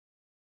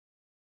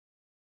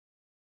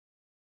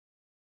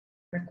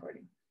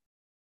Recording.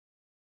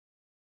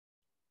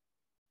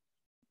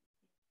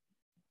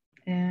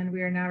 And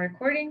we are now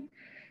recording,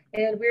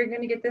 and we're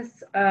going to get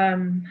this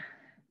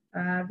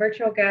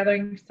virtual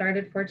gathering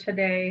started for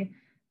today.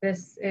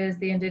 This is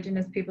the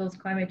Indigenous Peoples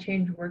Climate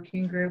Change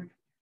Working Group,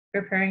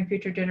 preparing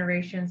future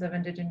generations of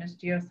Indigenous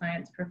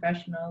geoscience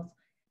professionals,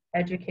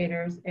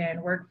 educators,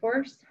 and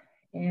workforce.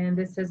 And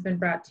this has been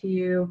brought to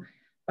you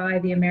by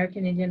the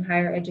American Indian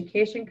Higher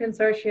Education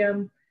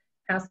Consortium,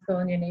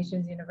 Pasco Indian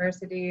Nations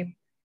University,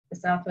 the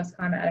Southwest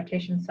Climate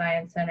Adaptation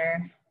Science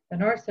Center, the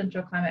North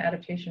Central Climate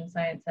Adaptation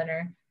Science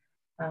Center,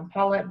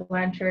 Paulette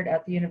Blanchard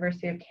at the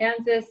University of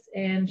Kansas,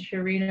 and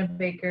Sharina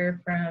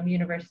Baker from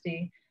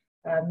University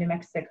of New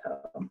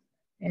Mexico.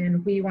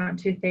 And we want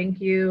to thank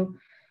you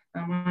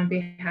on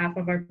behalf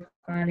of our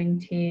planning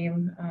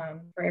team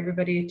for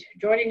everybody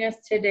joining us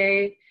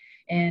today,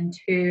 and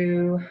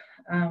to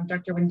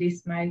Dr. Wendy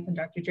Smythe and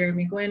Dr.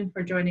 Jeremy Gwynn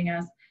for joining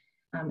us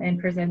and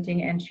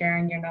presenting and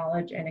sharing your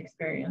knowledge and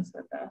experience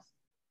with us.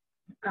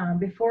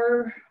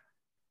 Before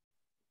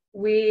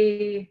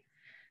we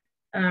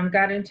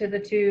got into the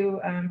two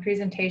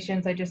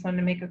presentations, I just wanted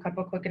to make a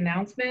couple quick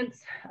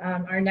announcements.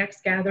 Our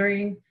next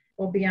gathering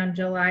will be on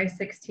July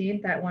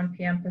 16th at 1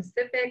 p.m.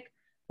 Pacific.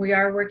 We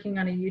are working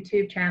on a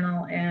YouTube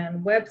channel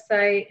and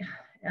website,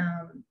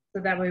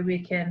 so that way we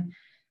can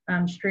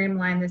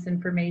streamline this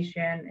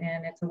information,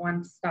 and it's a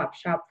one-stop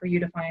shop for you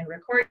to find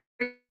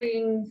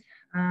recordings,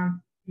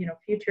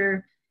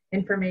 future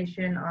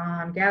information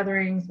on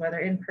gatherings, whether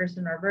in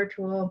person or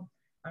virtual.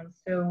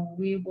 So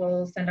we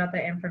will send out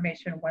that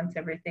information once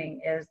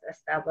everything is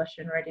established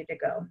and ready to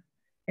go.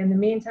 In the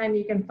meantime,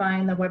 you can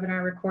find the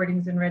webinar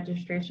recordings and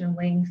registration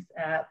links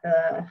at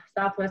the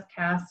Southwest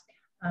CASC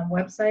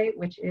website,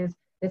 which is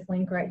this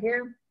link right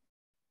here.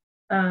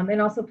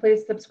 And also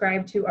please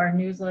subscribe to our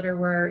newsletter,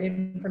 where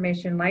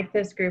information like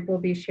this group will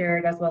be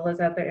shared, as well as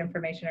other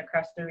information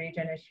across the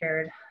region is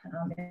shared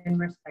in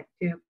respect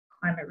to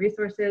climate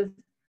resources.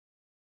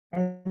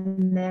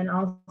 And then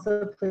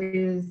also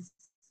please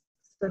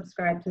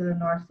subscribe to the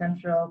North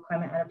Central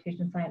Climate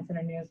Adaptation Science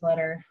Center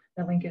newsletter.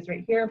 The link is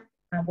right here,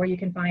 where you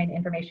can find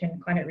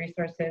information, climate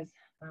resources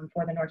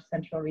for the North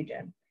Central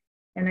region.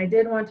 And I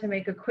did want to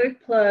make a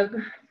quick plug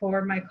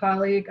for my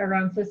colleague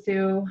Aranza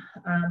Sue.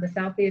 The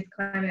Southeast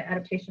Climate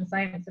Adaptation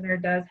Science Center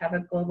does have a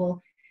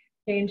Global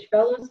Change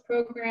Fellows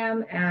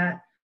program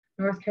at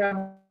North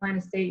Carolina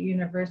State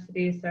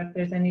University. So if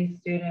there's any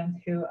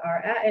students who are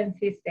at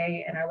NC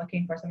State and are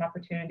looking for some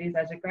opportunities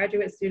as a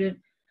graduate student,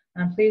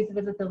 please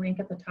visit the link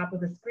at the top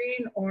of the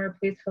screen, or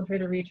please feel free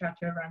to reach out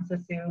to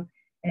Aranza Sue,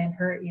 and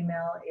her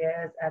email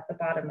is at the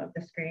bottom of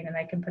the screen, and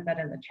I can put that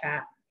in the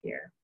chat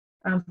here.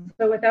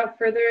 So without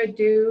further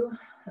ado,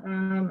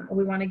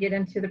 we want to get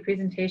into the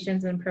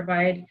presentations and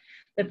provide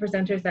the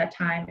presenters that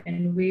time,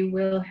 and we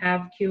will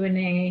have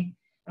Q&A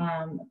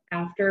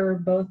after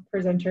both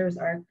presenters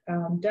are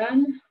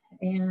done,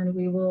 and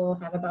we will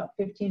have about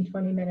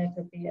 15-20 minutes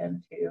at the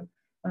end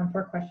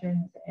for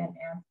questions and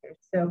answers.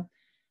 So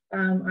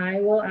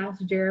I will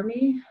ask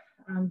Jeremy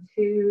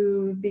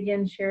to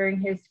begin sharing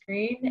his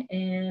screen,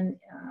 and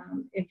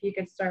if you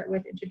could start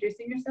with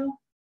introducing yourself.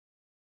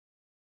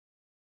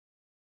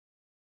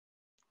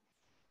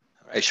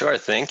 All right, sure,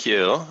 thank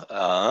you.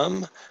 Let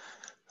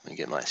me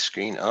get my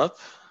screen up.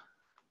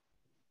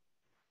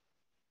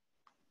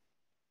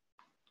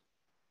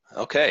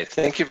 Okay,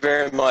 thank you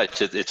very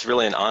much. It's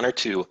really an honor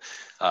to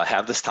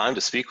have this time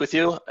to speak with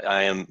you.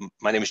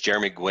 My name is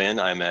Jeremy Gwynn.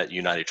 I'm at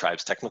United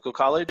Tribes Technical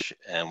College,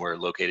 and we're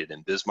located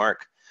in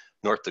Bismarck,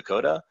 North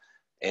Dakota.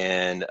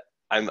 And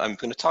I'm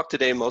going to talk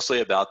today mostly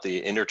about the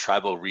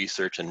Intertribal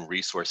Research and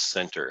Resource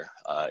Center.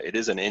 It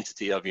is an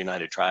entity of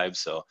United Tribes,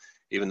 so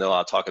even though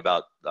I'll talk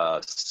about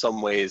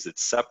some ways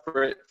it's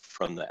separate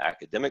from the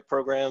academic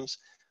programs,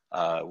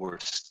 we're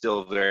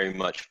still very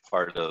much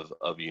part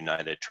of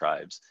United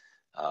Tribes.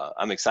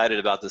 I'm excited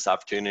about this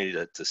opportunity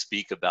to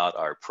speak about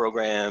our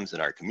programs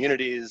and our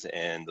communities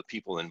and the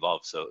people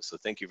involved. So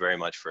thank you very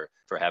much for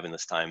having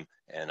this time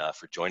and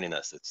for joining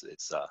us.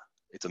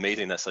 It's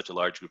amazing that such a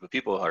large group of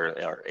people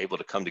are able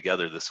to come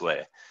together this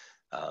way.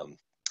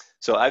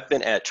 So I've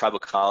been at tribal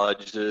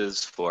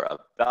colleges for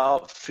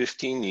about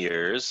 15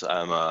 years.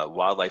 I'm a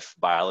wildlife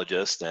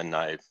biologist, and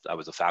I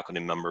was a faculty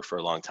member for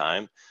a long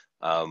time.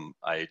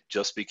 I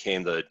just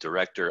became the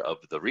director of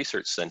the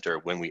research center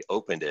when we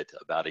opened it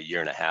about 1.5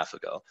 years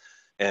ago.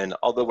 And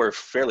although we're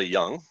fairly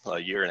young, 1.5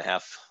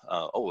 years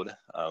old,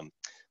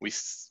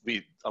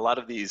 a lot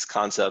of these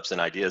concepts and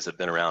ideas have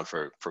been around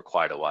for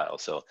quite a while.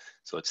 So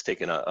it's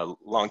taken a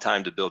long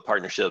time to build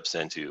partnerships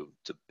and to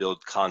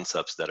build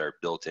concepts that are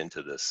built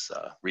into this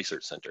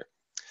research center.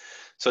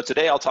 So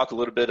today I'll talk a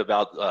little bit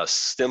about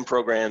STEM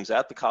programs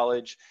at the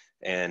college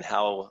and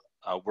how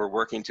we're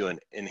working to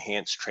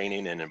enhance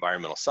training in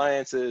environmental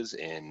sciences,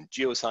 in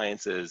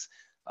geosciences,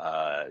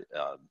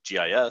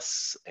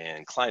 GIS,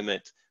 and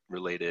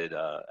climate-related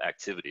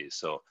activities.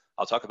 So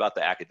I'll talk about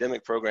the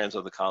academic programs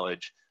of the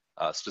college,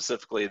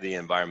 specifically the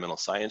environmental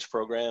science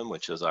program,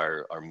 which is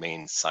our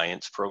main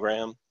science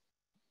program.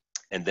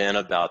 and then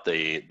about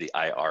the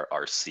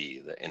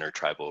IRRC, the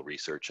Intertribal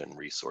Research and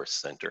Resource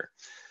Center.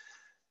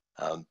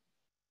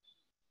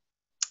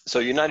 So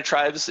United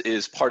Tribes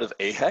is part of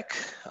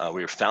AHEC.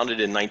 We were founded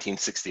in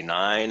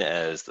 1969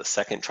 as the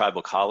second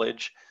tribal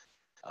college,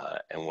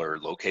 and we're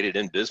located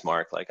in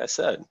Bismarck, like I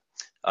said.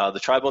 The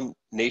tribal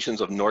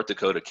nations of North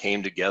Dakota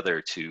came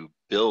together to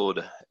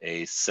build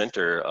a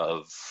center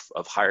of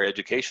higher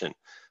education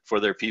for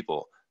their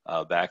people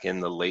back in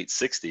the late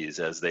 60s,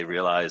 as they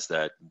realized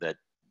that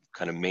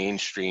kind of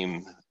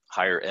mainstream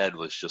higher ed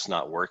was just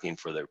not working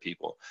for their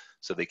people.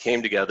 So they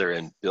came together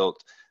and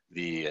built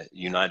the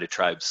United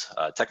Tribes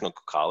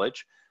Technical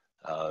College.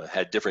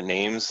 Had different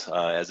names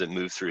as it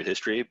moved through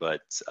history,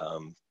 but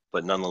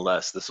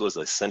nonetheless, this was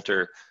a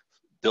center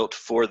built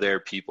for their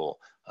people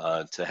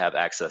to have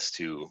access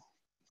to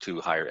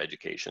higher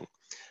education.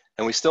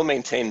 And we still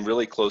maintain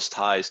really close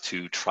ties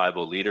to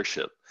tribal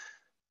leadership.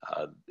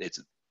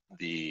 It's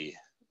the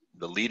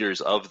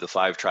leaders of the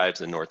 5 tribes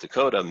in North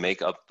Dakota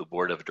make up the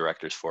board of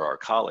directors for our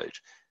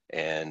college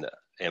and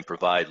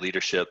provide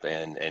leadership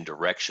and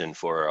direction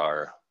for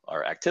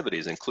our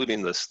activities,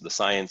 including the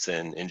science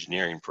and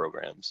engineering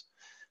programs.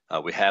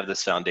 We have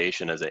this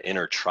foundation as an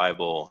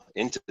intertribal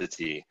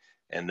entity,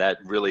 and that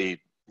really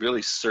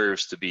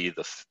serves to be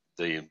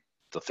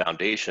the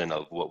foundation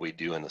of what we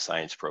do in the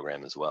science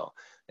program as well,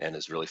 and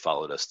has really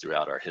followed us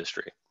throughout our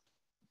history.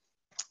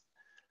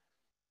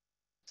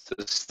 So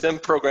STEM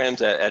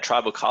programs at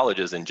tribal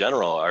colleges in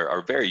general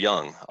are very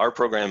young. Our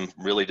program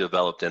really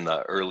developed in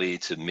the early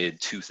to mid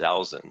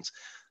 2000s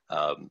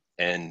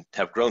and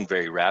have grown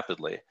very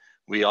rapidly.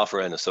 We offer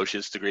an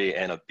associate's degree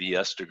and a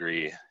BS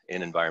degree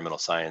in environmental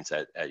science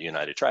at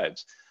United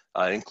Tribes.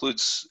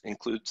 Includes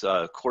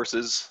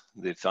courses,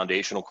 the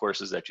foundational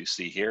courses that you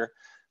see here,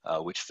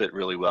 which fit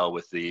really well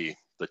with the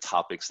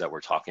topics that we're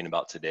talking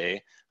about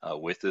today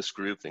with this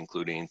group,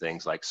 including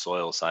things like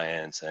soil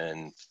science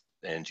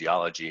and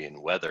geology and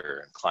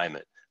weather and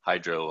climate,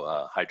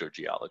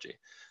 hydrogeology.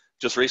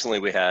 Just recently,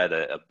 we had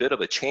a bit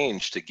of a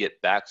change to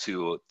get back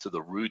to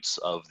the roots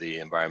of the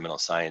environmental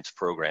science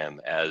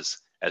program as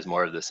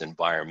more of this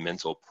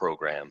environmental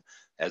program,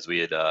 as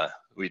we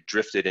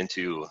drifted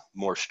into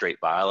more straight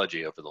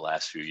biology over the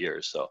last few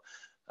years. So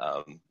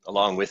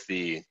along with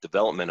the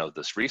development of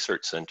this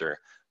research center,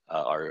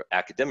 our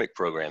academic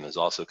program is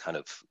also kind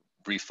of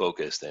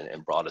refocused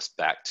and brought us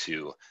back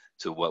to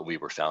what we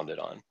were founded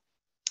on.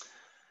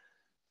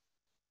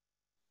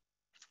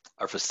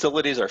 Our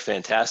facilities are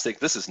fantastic.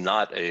 This is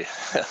not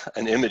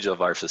an image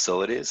of our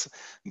facilities,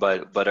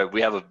 but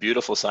we have a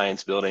beautiful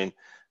science building.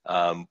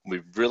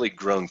 We've really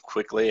grown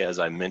quickly, as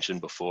I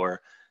mentioned before,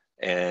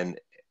 and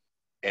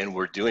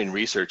we're doing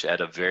research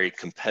at a very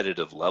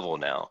competitive level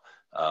now.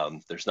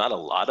 There's not a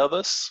lot of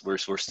us. We're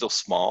still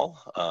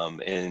small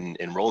in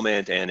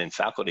enrollment and in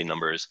faculty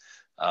numbers,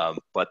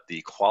 but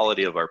the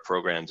quality of our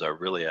programs are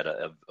really at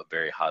a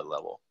very high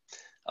level.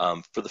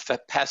 For the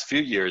past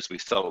few years, we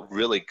felt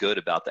really good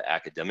about the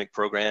academic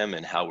program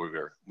and how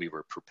we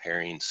were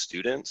preparing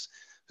students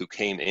who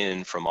came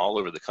in from all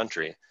over the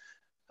country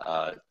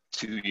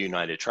to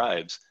United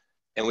Tribes.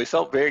 And we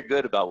felt very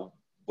good about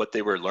what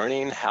they were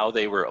learning, how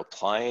they were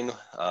applying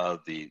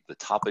the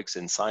topics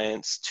in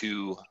science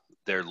to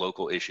their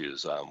local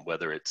issues,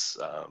 whether it's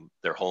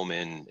their home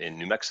in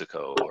New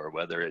Mexico or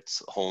whether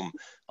it's home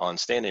on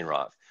Standing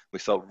Rock. We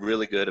felt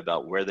really good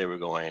about where they were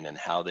going and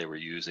how they were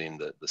using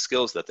the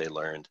skills that they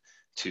learned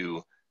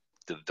to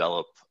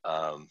develop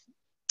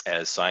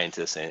as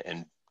scientists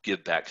and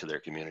give back to their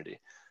community.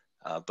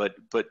 But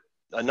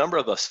a number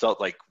of us felt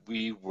like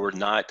we were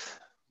not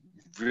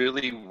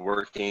really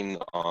working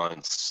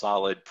on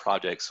solid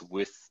projects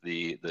with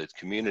the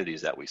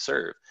communities that we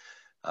serve.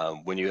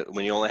 When you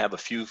only have a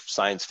few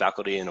science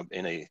faculty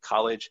in a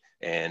college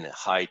and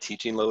high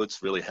teaching loads,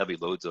 really heavy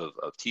loads of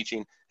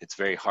teaching, it's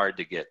very hard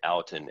to get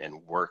out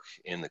and work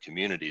in the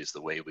communities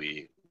the way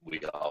we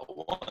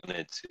all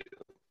wanted to.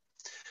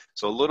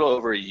 So a little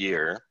over a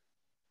year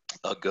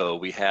ago,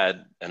 we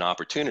had an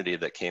opportunity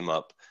that came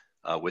up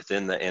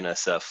within the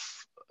NSF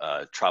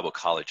Tribal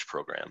College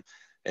program.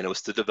 And it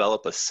was to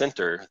develop a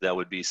center that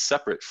would be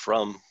separate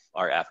from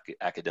our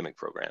academic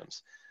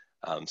programs.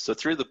 So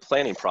through the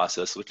planning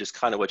process, which is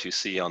kind of what you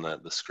see on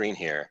the screen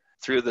here,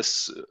 through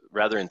this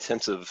rather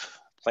intensive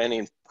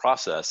planning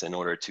process in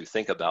order to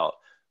think about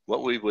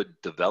what we would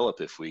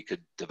develop if we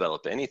could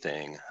develop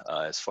anything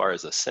as far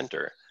as a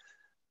center,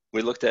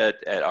 we looked at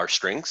our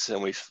strengths,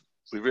 and we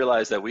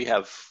realized that we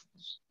have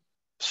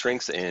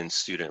strengths in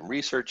student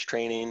research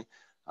training.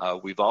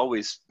 We've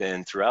always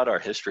been, throughout our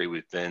history,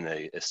 we've been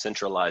a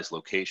centralized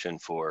location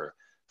for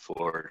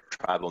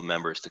tribal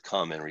members to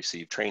come and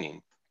receive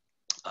training.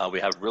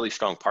 We have really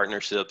strong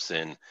partnerships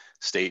in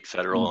state,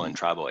 federal, and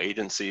tribal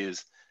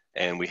agencies,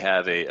 and we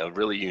have a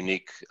really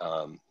unique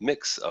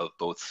mix of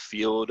both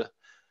field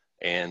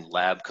and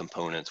lab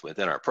components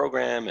within our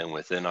program and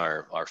within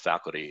our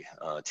faculty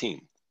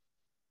team.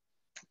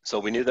 So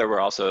we knew there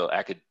were also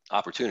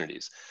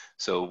opportunities.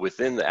 So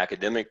within the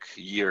academic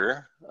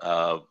year,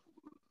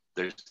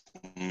 there's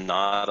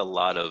not a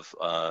lot of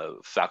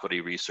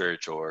faculty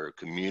research or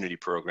community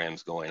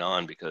programs going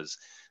on because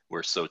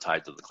we're so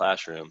tied to the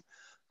classroom.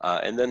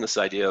 And then this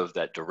idea of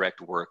that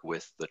direct work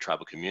with the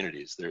tribal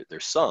communities,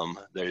 there's some,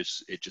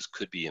 it just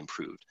could be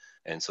improved.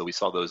 And so we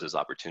saw those as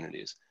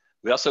opportunities.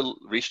 We also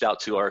reached out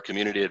to our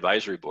community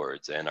advisory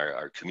boards and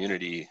our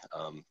community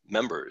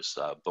members,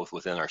 both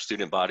within our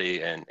student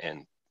body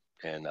and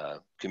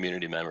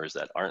community members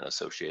that aren't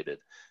associated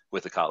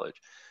with the college.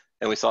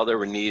 And we saw there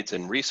were needs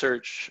in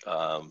research,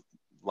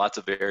 lots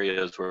of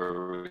areas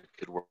where we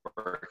could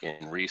work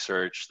in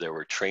research. There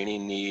were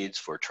training needs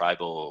for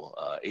tribal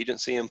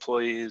agency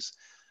employees,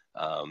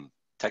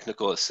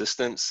 technical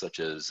assistance such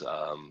as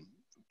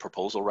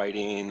proposal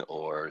writing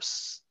or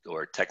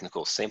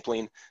technical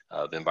sampling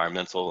of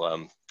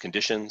environmental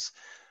conditions.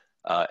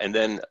 And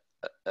then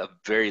a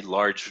very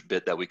large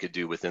bit that we could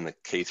do within the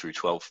K through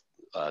 12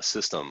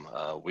 system.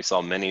 We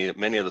saw many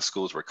of the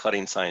schools were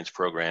cutting science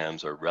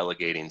programs or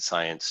relegating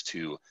science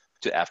to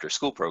after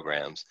school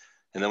programs.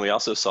 And then we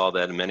also saw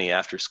that many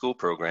after school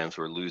programs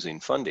were losing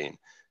funding.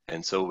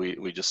 And so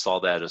we just saw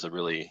that as a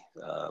really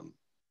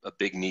a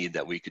big need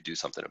that we could do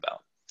something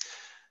about.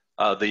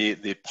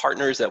 The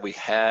partners that we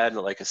had,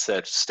 like I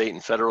said, state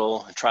and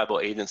federal and tribal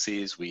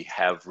agencies, we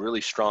have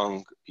really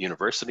strong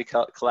university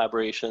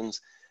collaborations,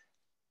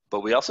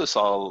 but we also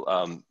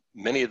saw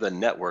many of the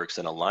networks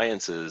and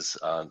alliances,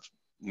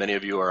 many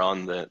of you are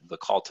on the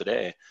call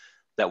today,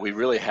 that we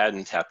really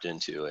hadn't tapped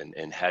into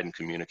and hadn't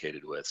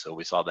communicated with. So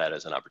we saw that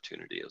as an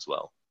opportunity as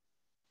well.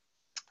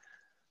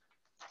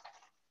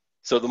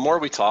 So the more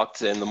we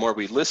talked and the more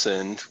we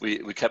listened, we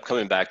kept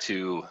coming back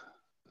to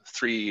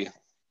three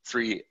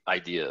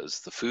ideas: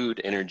 the food,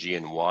 energy,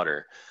 and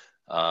water.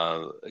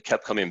 It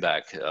kept coming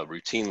back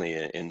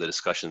routinely in the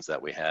discussions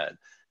that we had.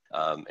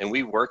 And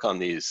we work on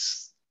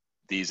these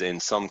in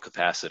some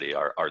capacity.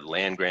 Our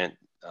land grant,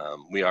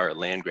 we are a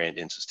land grant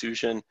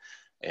institution,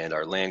 and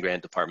our land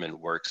grant department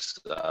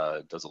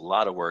does a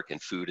lot of work in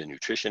food and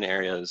nutrition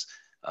areas.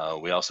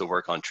 We also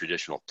work on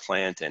traditional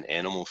plant and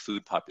animal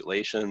food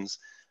populations.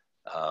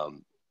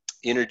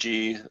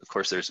 Energy, of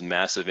course, there's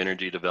massive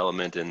energy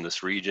development in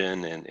this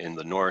region and in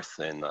the north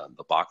and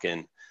the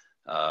Bakken.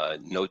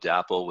 No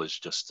DAPL was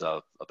just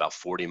about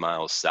 40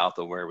 miles south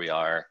of where we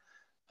are.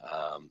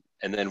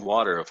 And then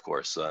water, of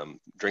course,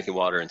 drinking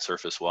water and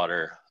surface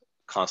water,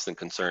 constant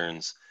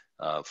concerns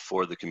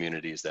for the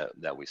communities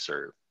that we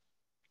serve.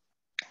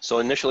 So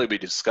initially we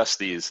discussed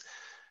these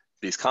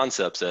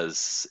concepts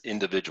as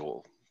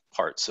individual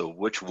parts. So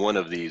which one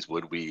of these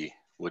would we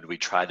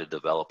try to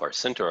develop our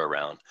center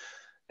around?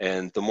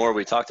 And the more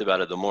we talked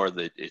about it, the more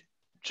that it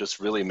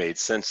just really made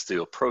sense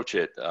to approach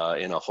it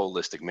in a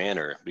holistic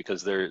manner,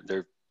 because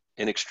they're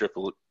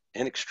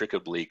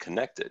inextricably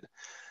connected.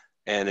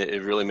 And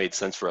it really made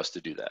sense for us to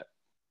do that.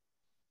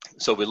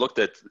 So we looked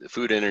at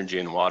food, energy,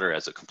 and water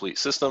as a complete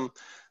system.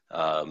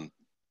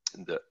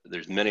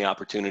 There's many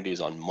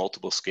opportunities on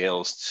multiple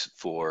scales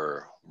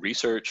for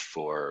research,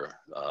 for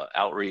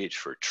outreach,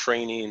 for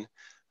training,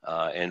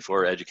 and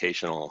for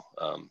educational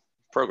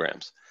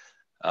programs.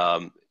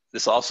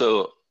 This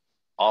also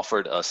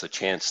offered us a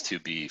chance to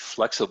be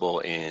flexible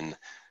in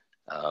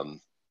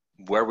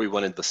where we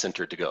wanted the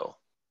center to go,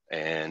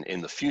 and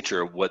in the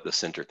future, what the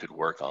center could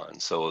work on.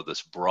 So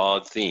this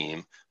broad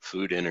theme,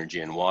 food, energy,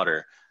 and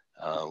water,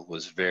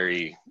 was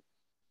very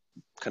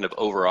kind of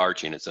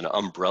overarching. It's an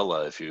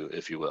umbrella, if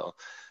you will.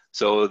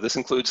 So this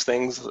includes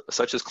things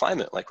such as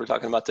climate, like we're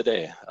talking about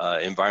today,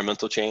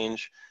 environmental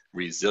change,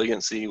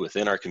 resiliency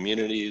within our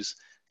communities,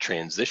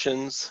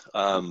 transitions,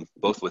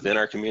 both within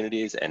our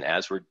communities and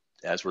as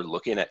we're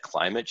looking at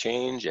climate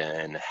change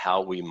and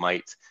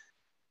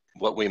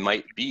what we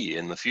might be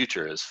in the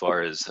future as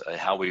far as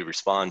how we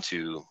respond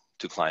to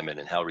climate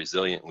and how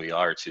resilient we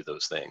are to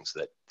those things,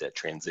 that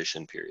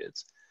transition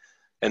periods.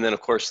 And then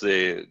of course,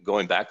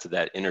 going back to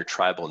that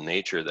intertribal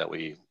nature that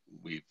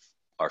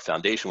our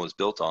foundation was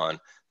built on,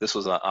 this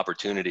was an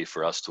opportunity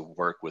for us to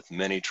work with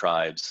many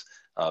tribes,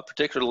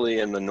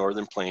 particularly in the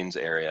Northern Plains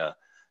area,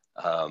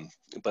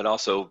 but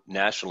also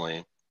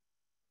nationally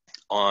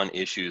on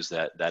issues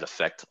that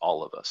affect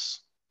all of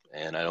us.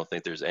 And I don't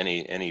think there's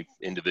any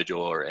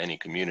individual or any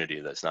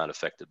community that's not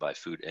affected by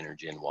food,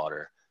 energy, and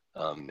water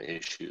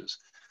issues.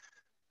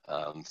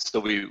 So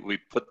we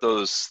put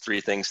those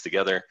three things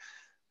together.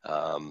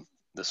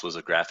 This was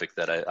a graphic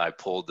that I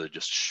pulled to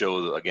just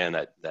show, again,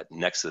 that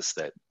nexus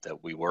that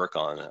we work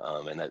on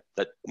and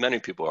that many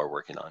people are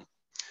working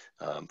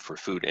on for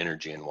food,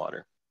 energy, and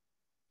water.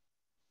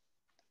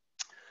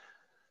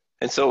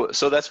 And so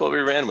that's what we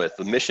ran with.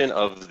 The mission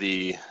of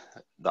the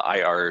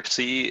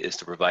IRC is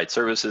to provide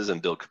services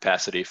and build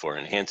capacity for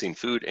enhancing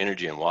food,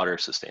 energy, and water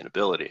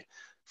sustainability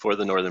for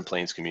the Northern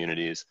Plains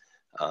communities,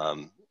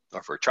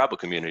 or for tribal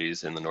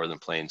communities in the Northern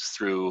Plains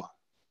through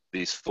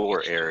these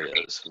 4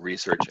 areas: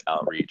 research,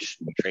 outreach,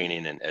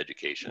 training, and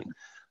education.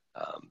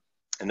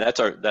 And that's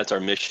our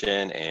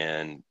mission,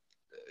 and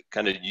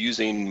kind of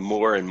using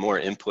more and more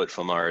input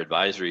from our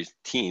advisory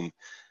team,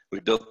 we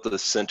built the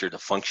center to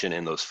function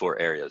in those 4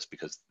 areas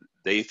because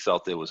they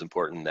felt it was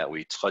important that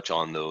we touch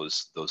on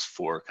those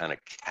four kind of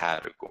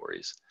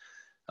categories.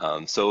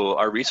 So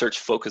our research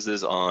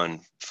focuses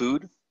on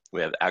food.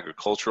 We have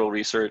agricultural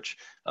research,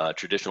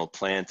 traditional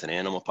plant and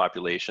animal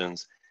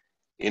populations,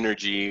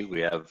 energy.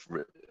 We have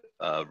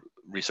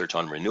research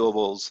on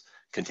renewables,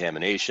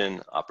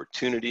 contamination,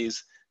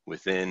 opportunities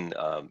within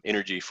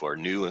energy for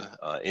new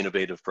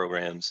innovative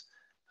programs.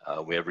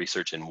 We have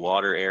research in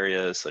water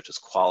areas such as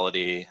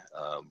quality,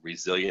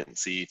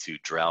 resiliency to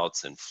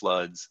droughts and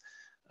floods.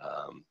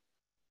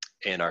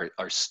 And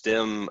our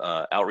STEM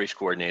outreach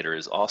coordinator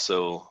is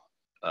also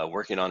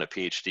working on a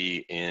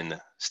PhD in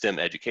STEM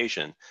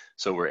education.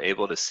 So we're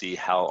able to see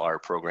how our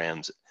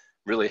programs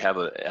really have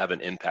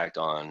an impact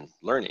on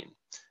learning.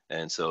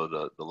 And so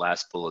the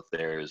last bullet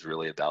there is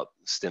really about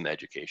STEM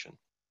education.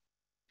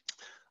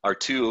 Our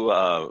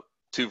two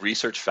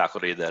research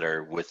faculty that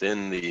are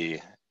within the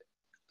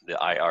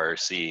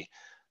IRC,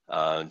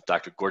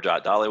 Dr.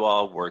 Gurjot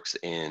Dhaliwal works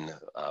in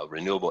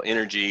renewable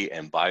energy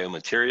and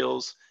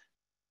biomaterials,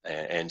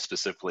 and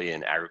specifically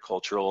in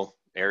agricultural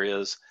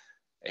areas.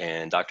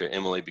 And Dr.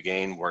 Emily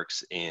Begain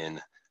works in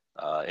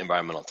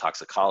environmental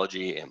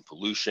toxicology and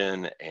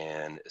pollution,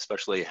 and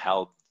especially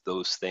how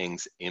those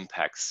things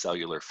impact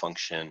cellular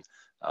function,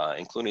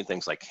 including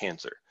things like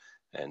cancer.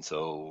 And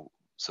so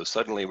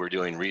suddenly we're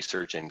doing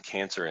research in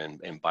cancer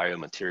and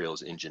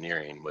biomaterials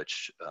engineering,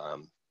 which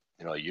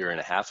a year and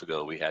a half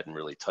ago we hadn't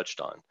really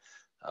touched on.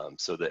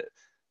 So that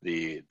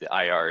the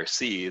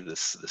IRC,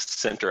 this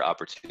center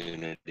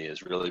opportunity,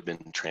 has really been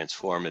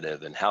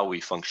transformative in how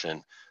we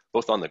function,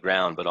 both on the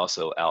ground, but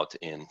also out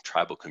in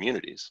tribal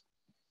communities.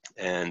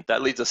 And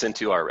that leads us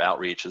into our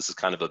outreach. This is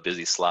kind of a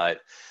busy slide.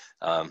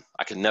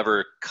 I can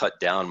never cut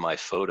down my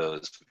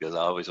photos because I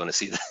always want to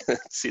see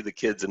see the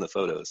kids in the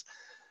photos.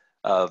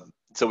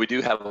 So we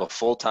do have a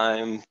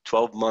full-time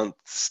 12-month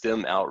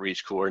STEM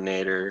outreach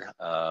coordinator.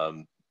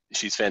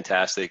 She's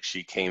fantastic.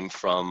 She came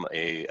from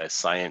a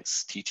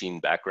science teaching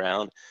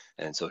background,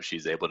 and so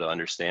she's able to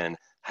understand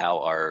how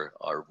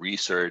our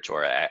research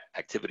or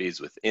activities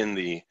within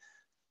the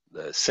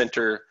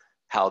center,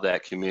 how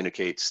that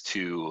communicates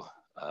to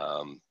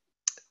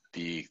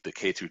the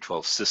K through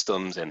 12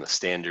 systems and the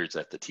standards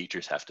that the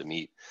teachers have to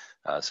meet.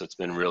 So it's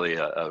been really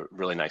a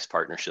really nice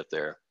partnership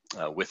there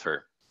with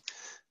her.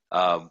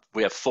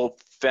 We have full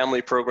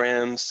family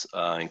programs,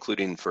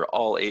 including for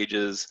all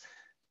ages,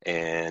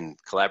 and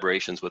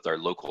collaborations with our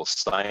local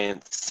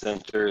science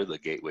center, the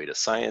Gateway to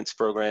Science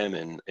program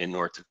in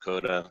North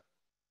Dakota.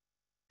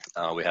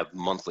 We have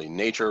monthly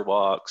nature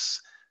walks,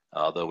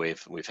 although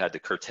we've had to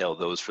curtail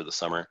those for the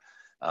summer.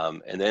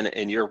 And then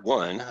in year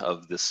one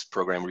of this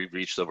program, we've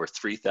reached over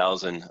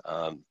 3,000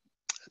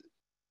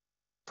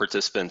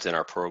 participants in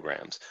our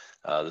programs.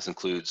 This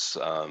includes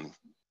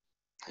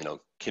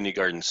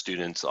kindergarten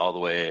students all the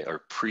way,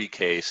 or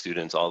pre-K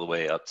students all the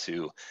way up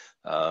to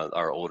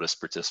our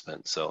oldest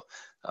participants. So,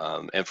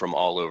 and from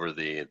all over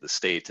the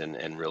state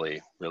and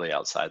really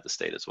outside the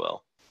state as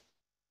well.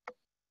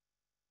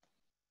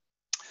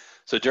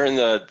 So during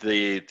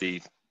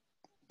the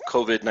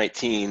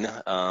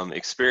COVID-19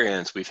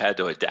 experience, we've had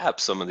to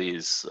adapt some of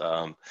these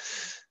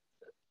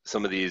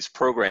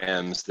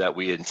programs that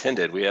we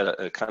intended. We had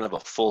a kind of a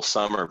full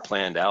summer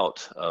planned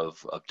out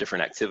of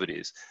different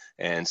activities.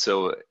 And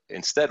so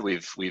instead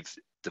we've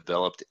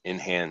developed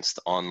enhanced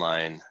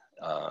online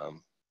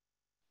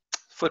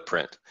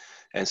footprint.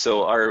 And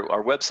so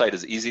our website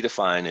is easy to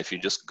find. If you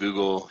just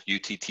Google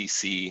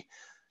UTTC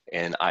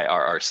and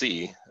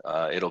IRRC,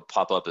 it'll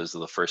pop up as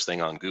the first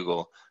thing on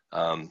Google.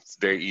 It's a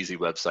very easy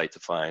website to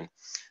find.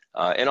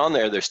 And on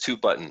there, there's two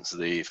buttons,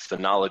 the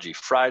Phenology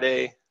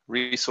Friday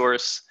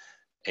resource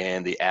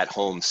and the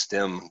at-home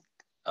STEM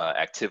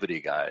activity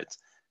guides.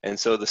 And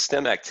so the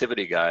STEM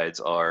activity guides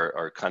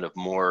are kind of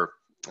more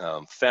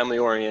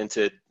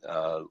family-oriented,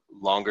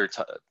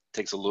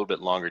 takes a little bit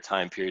longer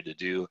time period to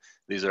do.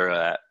 These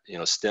are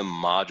STEM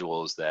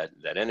modules that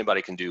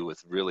anybody can do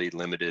with really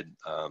limited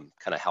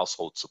kind of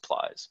household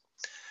supplies.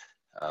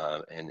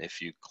 And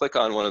if you click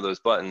on one of those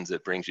buttons,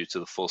 it brings you to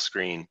the full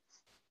screen.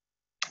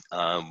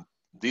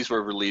 These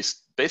were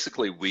released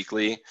basically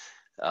weekly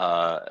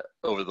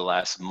over the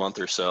last month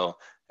or so,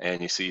 and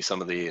you see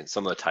some of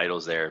the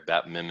titles there: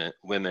 Bat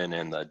Women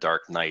and the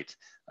Dark Night.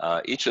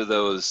 Each of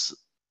those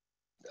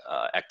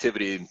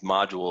activity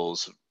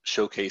modules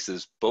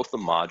showcases both the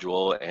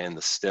module and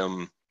the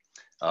STEM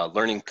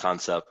learning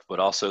concept, but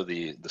also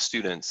the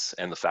students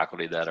and the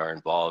faculty that are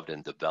involved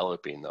in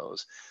developing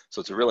those. So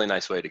it's a really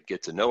nice way to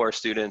get to know our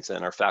students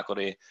and our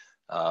faculty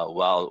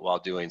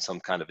while doing some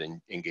kind of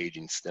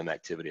engaging STEM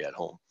activity at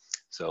home.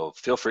 So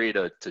feel free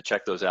to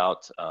check those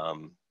out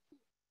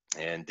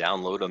and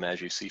download them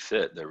as you see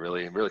fit. They're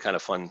really kind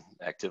of fun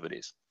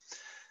activities.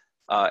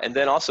 And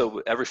then also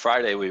every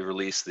Friday we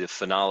release the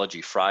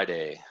Phenology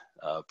Friday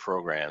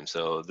program.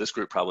 So this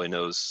group probably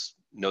knows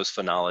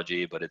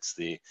phenology, but it's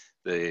the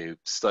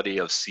study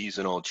of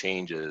seasonal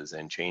changes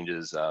and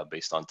changes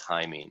based on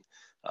timing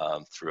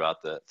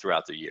throughout the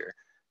year.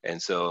 And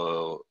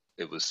so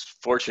it was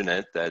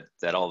fortunate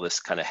that all this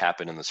kind of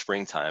happened in the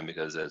springtime,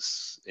 because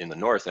as in the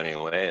north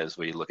anyway, as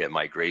we look at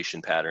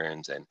migration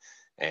patterns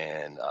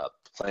and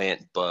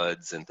plant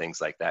buds and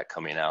things like that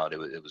coming out, it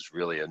was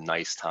really a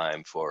nice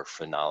time for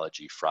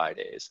Phenology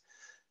Fridays.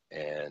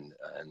 And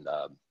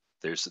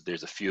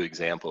there's a few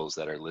examples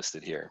that are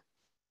listed here.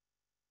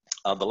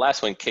 The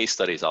last one, case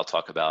studies, I'll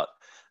talk about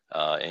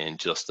in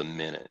just a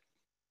minute.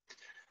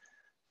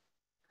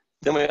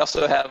 Then we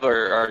also have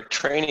our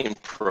training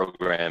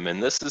program,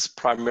 and this is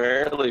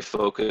primarily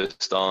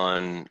focused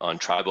on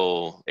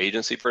tribal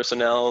agency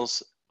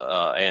personnels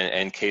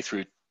and K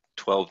through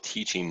 12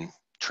 teaching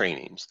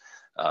trainings.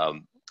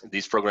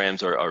 These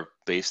programs are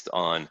based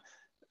on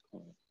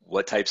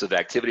what types of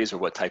activities or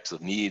what types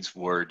of needs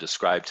were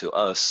described to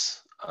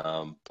us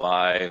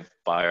by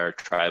our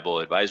tribal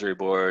advisory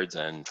boards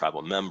and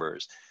tribal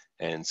members.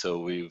 And so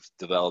we've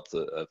developed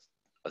a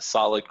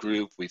solid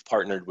group. We've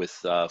partnered with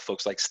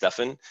folks like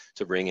Stefan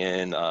to bring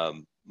in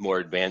more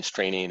advanced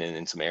training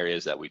in some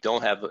areas that we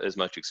don't have as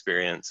much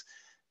experience.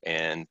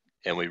 And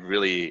we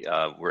really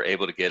were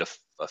able to get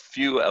a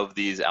few of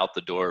these out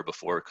the door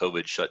before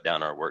COVID shut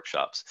down our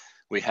workshops.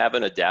 We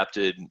haven't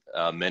adapted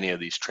many of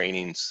these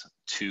trainings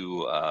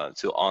to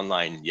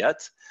online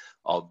yet,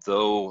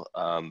 although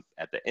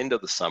at the end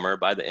of the summer,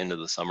 by the end of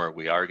the summer,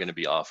 we are going to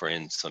be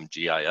offering some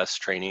GIS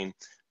training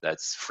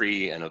that's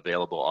free and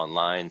available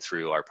online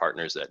through our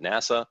partners at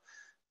NASA.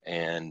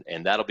 And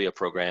that'll be a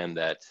program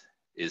that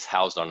is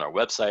housed on our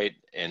website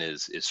and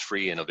is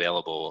free and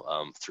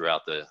available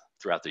throughout the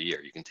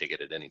year. You can take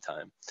it at any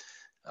time.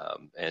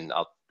 And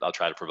I'll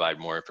try to provide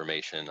more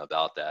information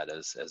about that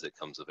as it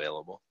comes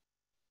available.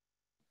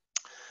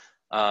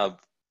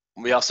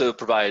 We also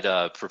provide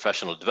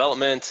professional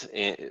development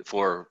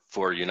for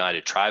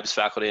United Tribes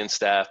faculty and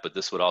staff, but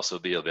this would also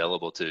be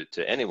available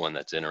to anyone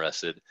that's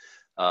interested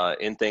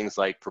in things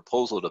like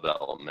proposal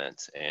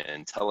development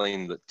and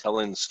telling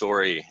the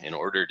story in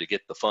order to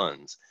get the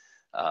funds.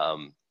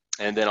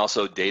 And then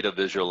also data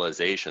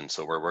visualization.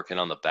 So we're working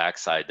on the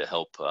backside to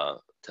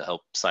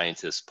help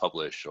scientists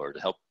publish, or to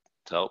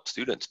help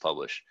students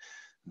publish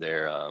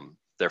their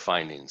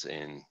findings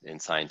in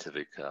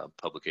scientific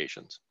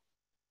publications.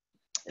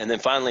 And then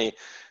finally,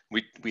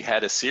 we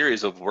had a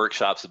series of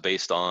workshops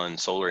based on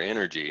solar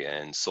energy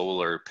and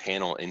solar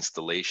panel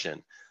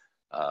installation.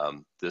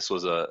 This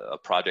was a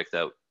project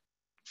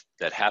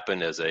that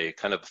happened as a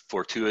kind of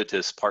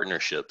fortuitous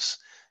partnerships,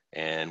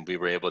 and we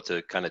were able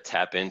to kind of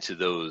tap into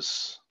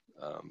those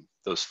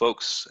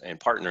folks and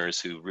partners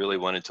who really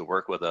wanted to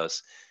work with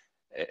us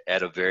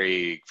at a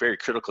very, very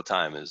critical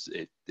time.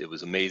 It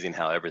was amazing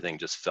how everything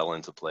just fell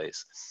into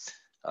place.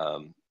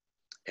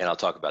 And I'll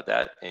talk about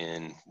that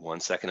in 1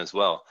 second as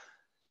well.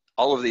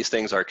 All of these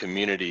things are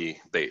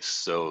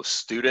community-based. So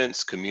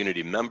students,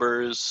 community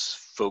members,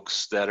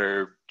 folks that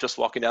are just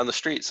walking down the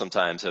street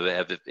sometimes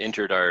have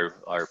entered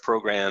our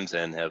programs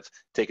and have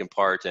taken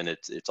part, and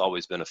it's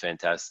always been a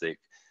fantastic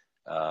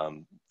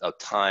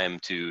time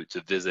to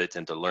visit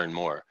and to learn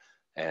more.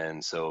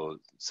 And so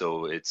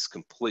it's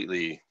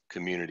completely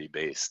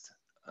community-based.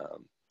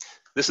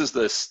 This is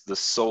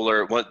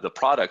the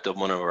product of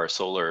one of our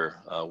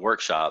solar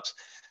workshops.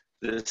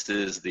 This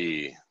is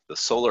the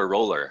solar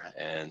roller,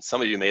 and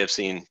some of you may have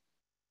seen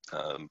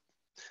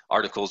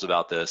articles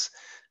about this.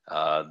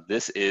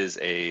 This is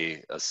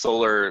a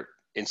solar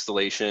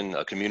installation,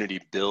 a community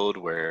build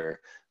where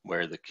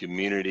the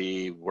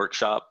community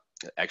workshop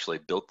actually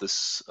built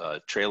this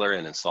trailer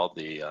and installed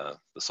the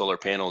solar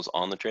panels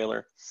on the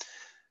trailer.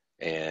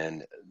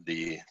 And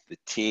the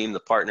team, the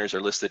partners are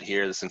listed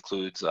here. This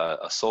includes a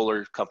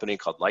solar company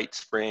called Light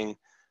Spring,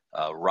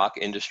 Rock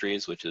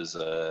Industries, which is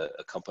a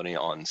company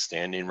on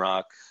Standing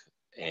Rock,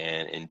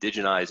 and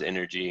Indigenous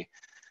Energy,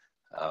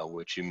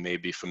 which you may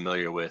be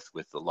familiar with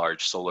the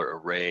large solar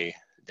array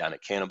down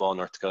at Cannonball,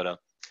 North Dakota,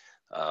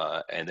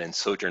 and then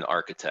Sojourn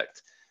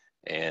Architect.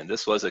 And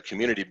this was a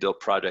community-built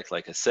project,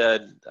 like I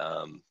said.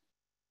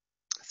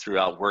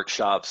 Throughout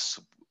workshops,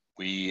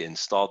 we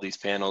installed these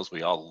panels.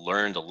 We all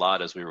learned a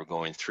lot as we were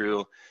going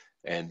through,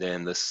 and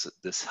then this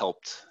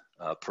helped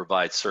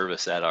provide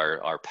service at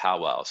our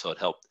powwow. So it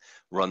helped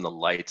run the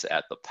lights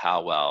at the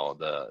powwow,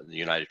 the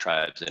United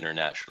Tribes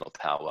International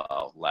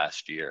Powwow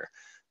last year.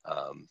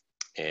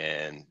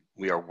 And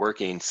we are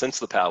working, since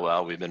the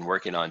powwow, we've been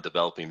working on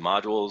developing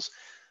modules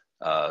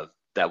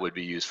that would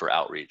be used for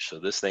outreach. So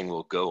this thing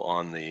will go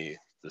on the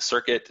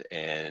circuit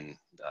and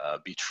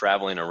be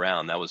traveling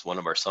around. That was one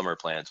of our summer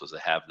plans, was to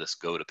have this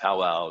go to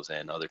powwows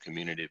and other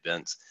community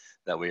events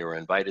that we were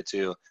invited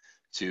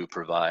to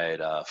provide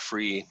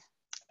free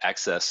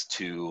access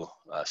to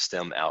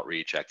STEM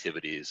outreach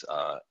activities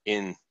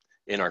in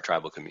our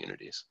tribal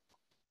communities.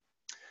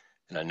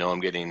 And I know I'm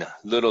getting a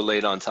little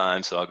late on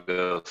time, so I'll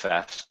go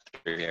faster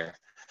here.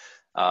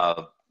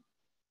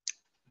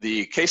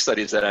 The case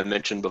studies that I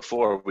mentioned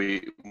before,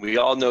 we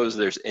all know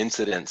there's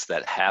incidents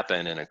that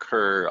happen and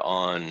occur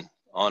on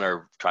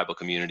our tribal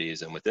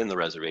communities and within the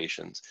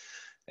reservations.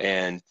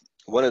 And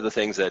one of the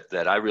things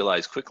that I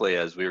realized quickly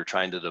as we were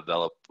trying to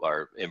develop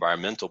our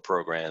environmental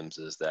programs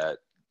is that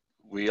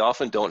we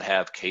often don't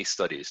have case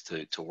studies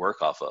to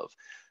work off of.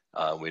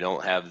 We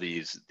don't have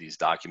these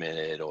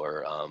documented,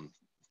 or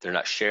they're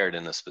not shared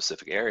in a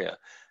specific area.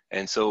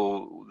 And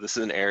so this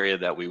is an area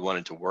that we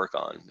wanted to work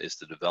on, is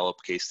to develop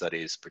case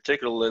studies,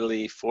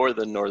 particularly for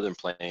the Northern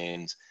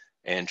Plains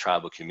and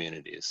tribal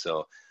communities.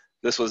 So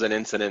this was an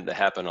incident that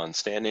happened on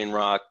Standing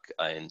Rock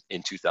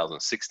in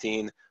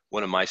 2016.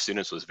 One of my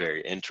students was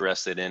very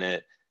interested in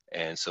it.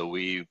 And so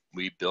we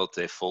built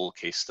a full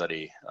case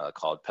study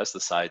called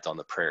Pesticides on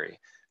the Prairie.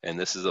 And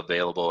this is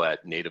available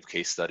at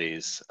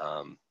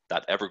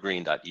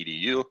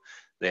nativecasestudies.evergreen.edu.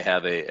 They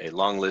have a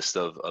long list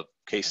of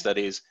case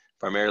studies,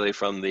 primarily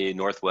from the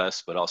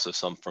Northwest, but also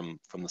some from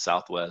the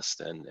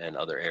Southwest and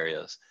other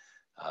areas.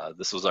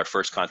 This was our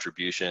first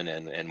contribution,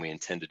 and we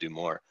intend to do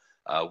more.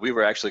 We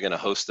were actually going to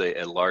host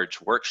a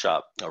large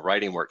workshop, a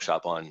writing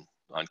workshop on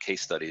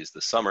case studies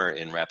this summer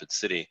in Rapid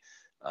City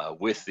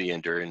with the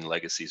Enduring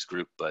Legacies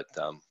group, but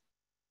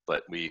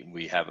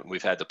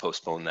we've had to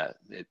postpone that.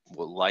 It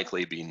will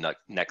likely be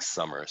next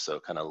summer, so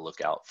kind of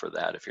look out for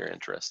that if you're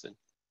interested.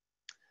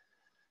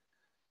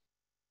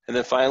 And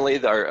then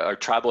finally, our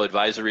tribal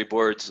advisory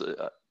boards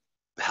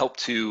help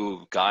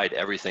to guide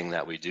everything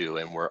that we do.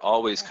 And we're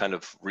always kind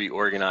of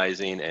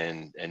reorganizing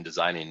and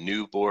designing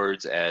new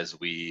boards as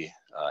we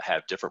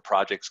have different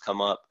projects come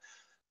up.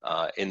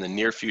 In the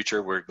near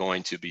future, we're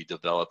going to be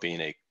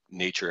developing a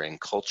nature and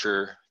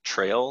culture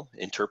trail,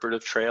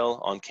 interpretive trail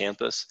on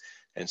campus.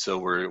 And so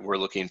we're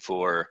looking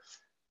for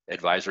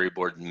advisory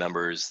board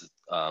members,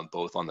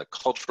 both on the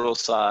cultural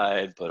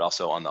side, but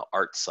also on the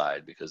art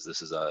side, because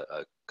this is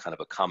a kind of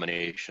a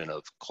combination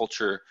of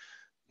culture,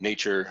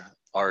 nature,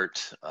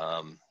 art,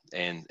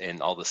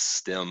 and all the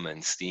STEM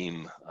and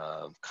STEAM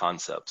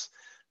concepts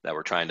that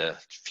we're trying to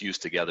fuse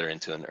together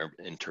into an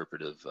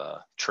interpretive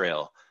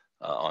trail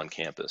on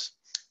campus.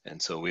 And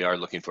so we are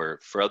looking for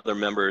other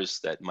members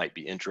that might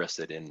be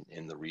interested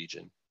in the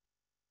region.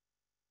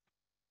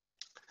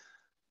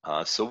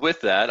 So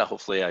with that,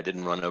 hopefully I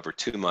didn't run over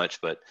too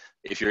much, but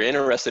if you're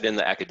interested in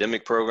the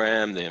academic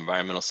program, the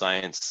environmental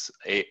science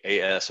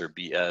AS or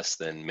BS,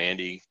 then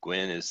Mandy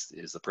Gwynn is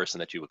the person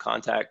that you would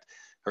contact.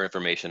 Her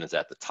information is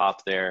at the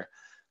top there.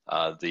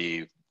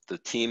 The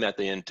team at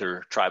the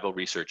Intertribal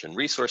Research and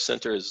Resource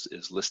Center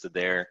is listed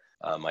there.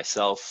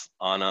 Myself,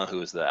 Anna,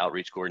 who is the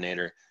outreach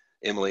coordinator,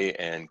 Emily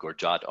and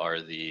Gorjat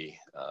are the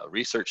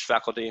research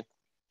faculty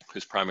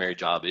whose primary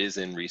job is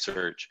in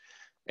research.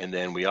 And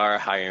then we are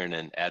hiring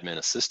an admin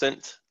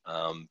assistant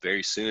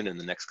very soon in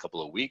the next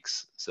couple of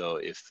weeks. So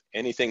if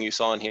anything you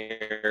saw in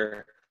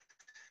here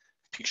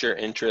piques your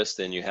interest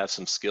and you have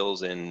some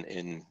skills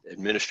in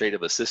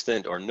administrative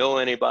assistant or know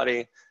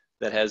anybody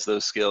that has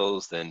those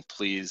skills, then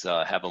please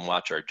have them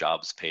watch our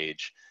jobs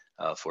page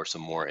for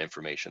some more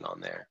information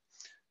on there.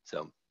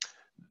 So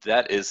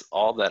that is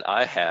all that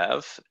I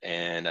have.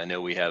 And I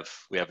know we have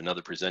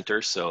another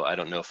presenter, so I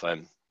don't know if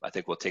I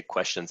think we'll take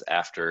questions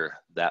after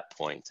that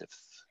point,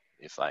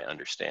 if I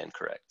understand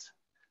correct.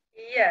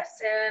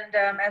 Yes, and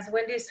as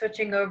Wendy's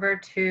switching over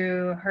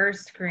to her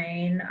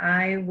screen,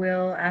 I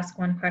will ask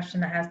one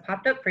question that has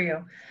popped up for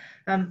you.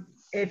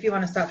 If you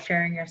want to stop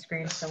sharing your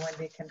screen so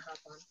Wendy can hop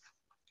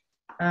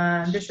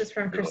on. This is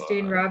from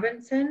Christine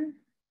Robinson.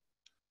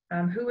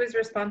 Who is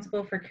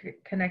responsible for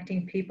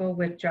connecting people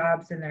with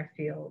jobs in their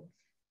fields?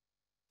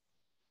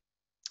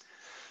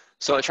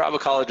 So at tribal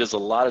colleges, a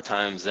lot of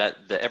times that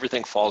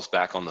everything falls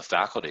back on the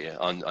faculty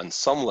on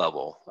some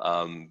level.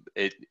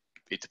 It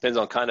depends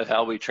on kind of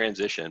how we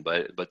transition,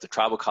 but the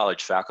tribal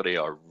college faculty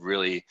are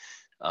really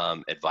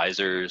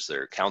advisors,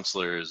 they're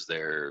counselors,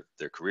 they're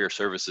career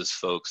services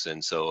folks.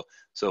 And so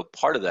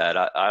part of that,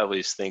 I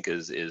always think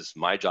is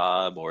my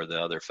job or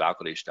the other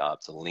faculty's job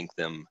to link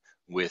them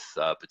with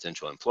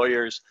potential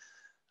employers.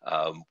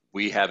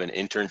 We have an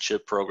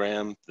internship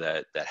program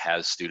that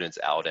has students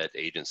out at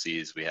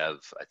agencies. We have,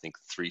 I think,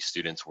 3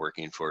 students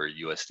working for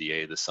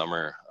USDA this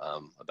summer,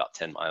 about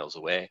 10 miles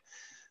away.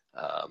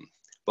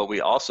 But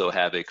we also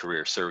have a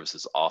career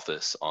services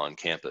office on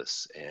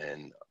campus,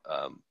 and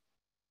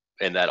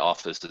that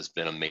office has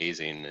been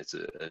amazing. It's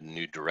a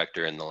new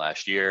director in the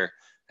last year,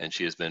 and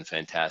she has been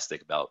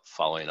fantastic about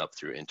following up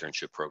through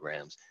internship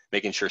programs,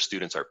 making sure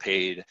students are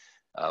paid.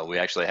 We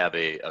actually have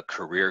a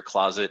career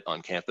closet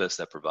on campus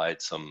that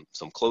provides some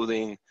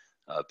clothing,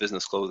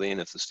 business clothing,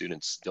 if the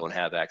students don't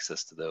have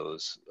access to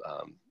those.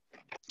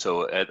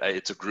 So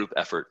it's a group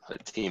effort, a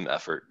team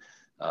effort.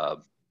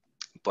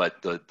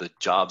 But the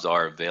jobs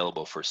are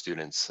available for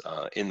students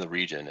in the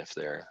region if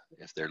they're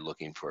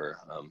looking for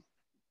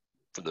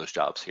those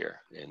jobs here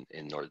in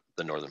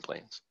the Northern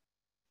Plains.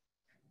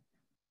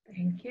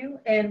 Thank you.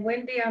 And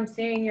Wendy, I'm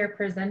seeing your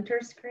presenter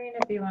screen.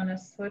 If you want to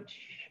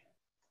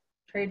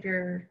trade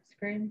your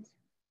screens.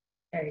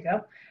 There you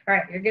go. All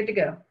right, you're good to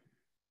go.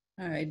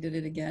 All right, did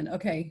it again.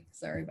 Okay,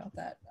 sorry about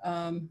that.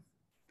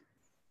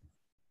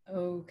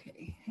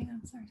 Okay, hang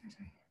on, sorry.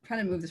 I'm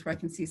trying to move this where I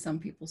can see some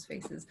people's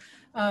faces.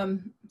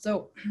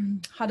 So,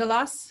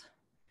 hadalas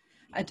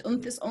at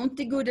untis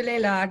ontigudele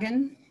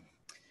lagen,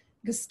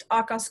 gest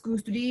akas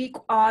gustrik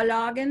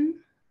alagen,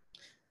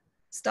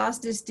 Stas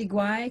dis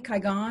digwai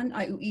kaigan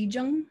ai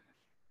uijung.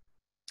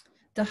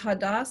 De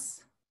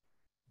hadas.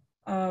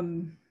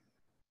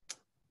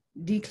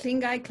 Die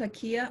klingai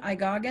klakia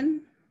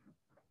aigagen.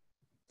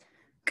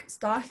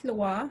 Stach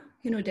loa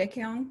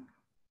hinudekeong.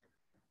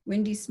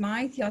 Wendy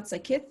Smythe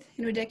yatsakith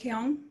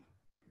hinudekeong.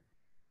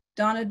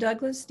 Donna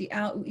Douglas di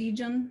al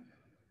uijun.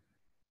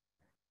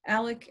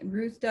 Alec and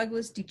Ruth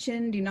Douglas di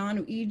chin di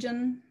non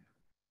uijun.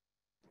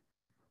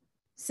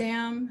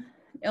 Sam,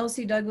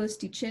 Elsie Douglas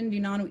di chin di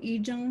non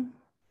uijun.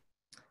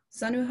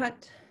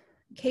 Sanuhat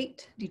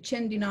Kate di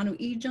chin di non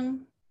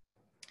uijun.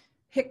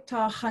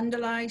 Hikta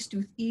handalai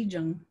stuth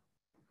ijung.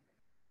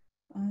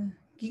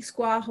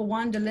 Geeksqua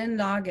Hawan Delin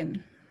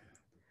Lagen.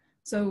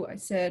 So I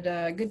said,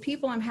 good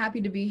people, I'm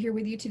happy to be here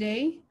with you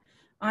today.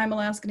 I'm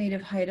Alaska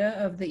Native Haida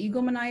of the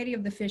Eagle Moniety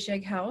of the Fish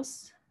Egg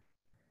House,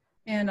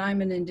 and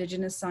I'm an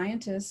Indigenous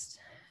scientist.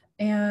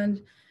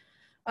 And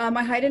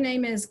my Haida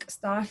name is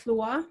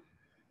Kstahlua.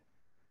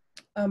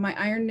 My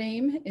Iron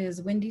name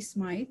is Wendy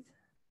Smythe.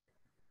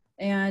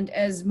 And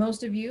as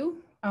most of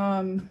you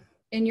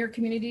in your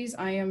communities,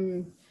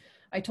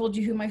 I told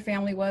you who my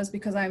family was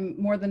because I'm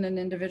more than an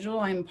individual.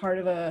 I'm part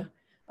of a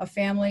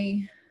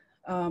family,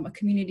 a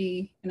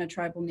community, and a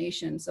tribal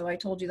nation. So I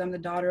told you that I'm the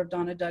daughter of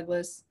Donna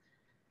Douglas,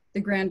 the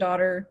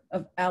granddaughter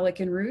of Alec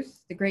and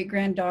Ruth, the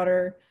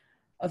great-granddaughter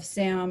of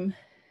Sam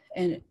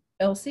and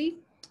Elsie,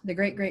 the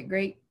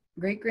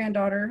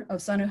great-great-great-great-granddaughter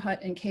of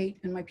Sanuhut and Kate,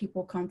 and my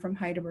people come from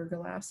Heidelberg,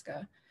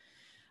 Alaska.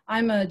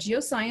 I'm a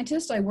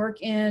geoscientist. I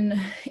work in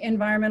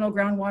environmental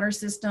groundwater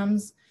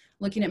systems,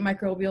 looking at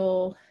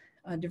microbial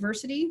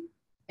diversity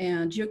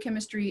and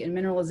geochemistry and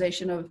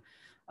mineralization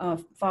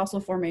of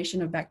fossil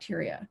formation of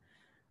bacteria.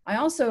 I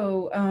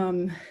also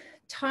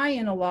tie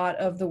in a lot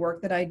of the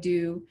work that I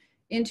do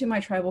into my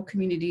tribal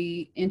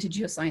community, into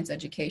geoscience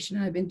education.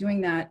 And I've been doing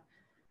that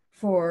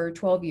for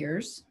 12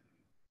 years.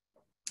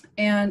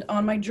 And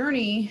on my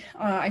journey,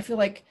 I feel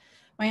like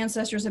my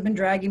ancestors have been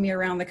dragging me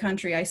around the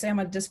country. I say I'm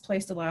a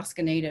displaced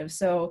Alaska Native.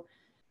 So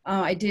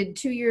I did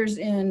 2 years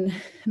in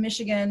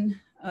Michigan,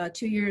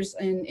 2 years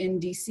in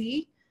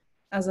DC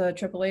as a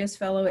AAAS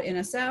fellow at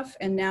NSF.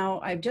 And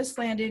now I've just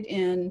landed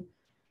in,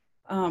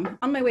 on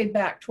my way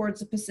back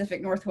towards the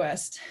Pacific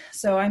Northwest.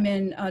 So I'm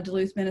in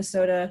Duluth,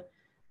 Minnesota.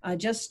 I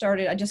just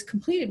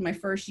completed my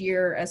first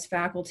year as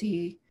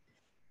faculty,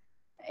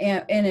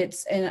 and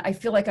I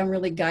feel like I'm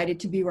really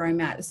guided to be where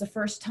I'm at. It's the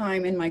first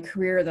time in my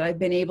career that I've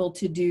been able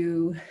to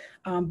do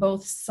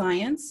both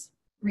science,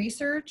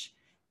 research,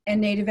 and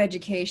Native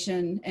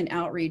education and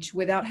outreach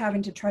without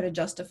having to try to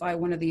justify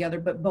one or the other,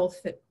 but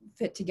both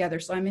fit together.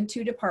 So I'm in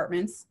 2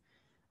 departments,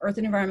 Earth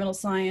and Environmental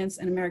Science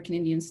and American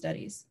Indian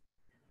Studies.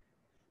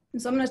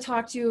 And so I'm going to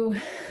talk to you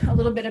a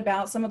little bit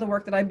about some of the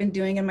work that I've been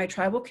doing in my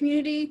tribal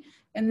community,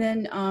 and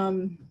then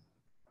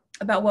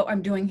about what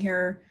I'm doing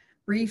here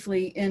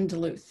briefly in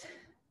Duluth.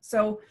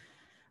 So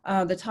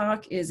the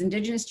talk is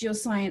Indigenous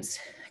Geoscience,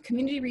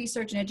 Community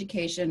Research and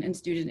Education, and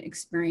Student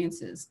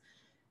Experiences.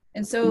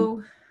 And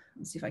so,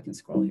 let's see if I can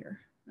scroll here.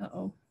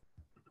 Uh-oh.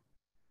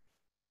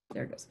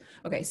 There it goes.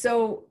 Okay,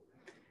 so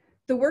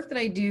the work that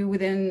I do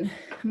within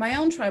my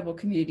own tribal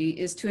community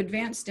is to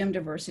advance STEM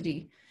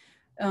diversity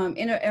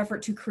in an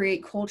effort to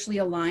create culturally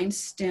aligned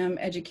STEM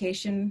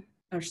education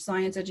or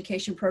science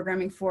education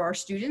programming for our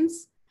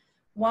students,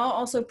 while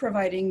also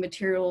providing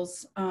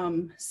materials,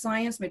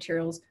 science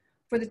materials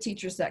for the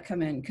teachers that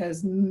come in,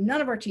 because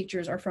none of our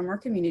teachers are from our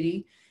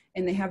community,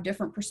 and they have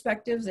different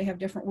perspectives, they have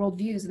different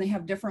worldviews, and they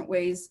have different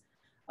ways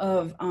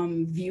of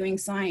viewing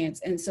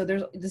science. And so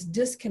there's this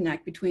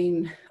disconnect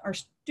between our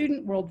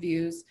student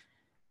worldviews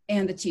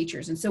and the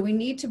teachers. And so we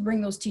need to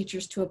bring those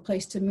teachers to a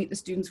place to meet the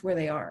students where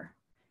they are,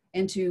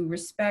 and to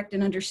respect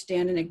and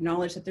understand and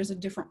acknowledge that there's a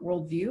different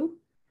worldview.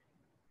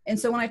 And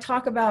so when I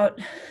talk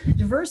about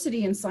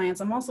diversity in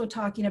science, I'm also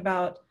talking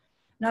about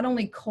not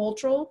only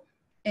cultural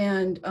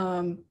but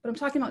I'm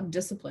talking about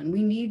discipline.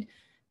 We need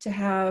to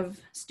have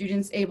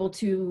students able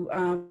to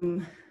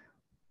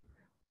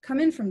come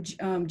in from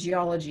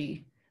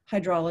geology,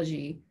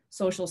 hydrology,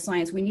 social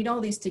science. We need all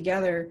these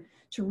together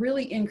to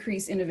really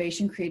increase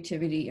innovation,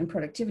 creativity, and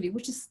productivity,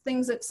 which is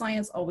things that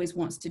science always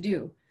wants to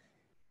do.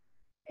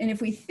 And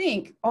if we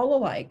think all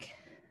alike,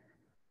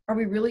 are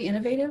we really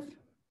innovative?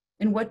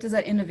 And what does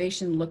that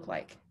innovation look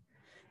like?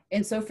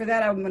 And so for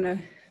that,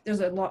 there's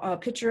a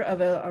picture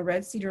of a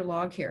red cedar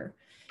log here.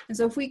 And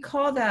so if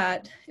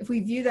we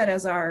view that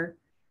as our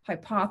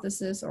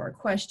hypothesis or a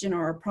question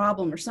or a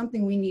problem or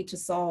something we need to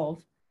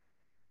solve,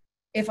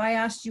 if I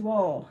asked you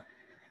all,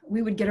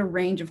 we would get a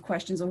range of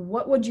questions of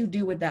what would you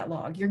do with that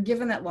log? You're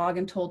given that log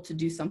and told to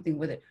do something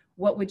with it.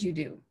 What would you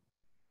do?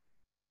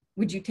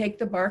 Would you take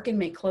the bark and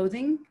make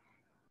clothing?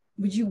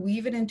 Would you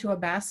weave it into a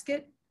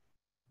basket?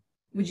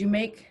 Would you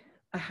make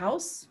a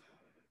house?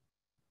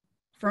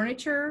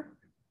 Furniture?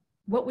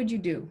 What would you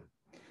do?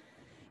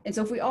 And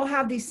so if we all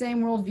have these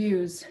same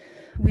worldviews,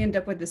 we end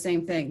up with the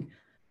same thing.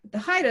 With the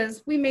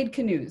Haidas, we made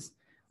canoes.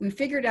 We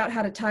figured out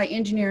how to tie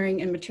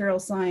engineering and material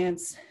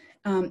science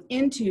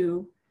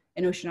into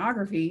an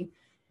oceanography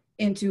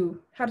into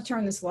how to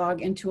turn this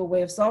log into a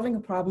way of solving a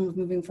problem of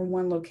moving from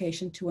one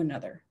location to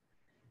another.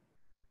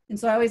 And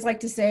so I always like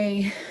to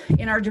say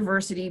in our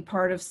diversity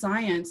part of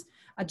science,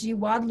 and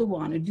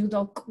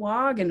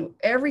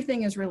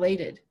everything is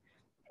related.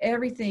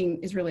 Everything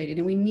is related,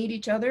 and we need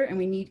each other, and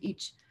we need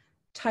each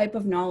type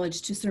of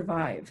knowledge to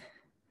survive.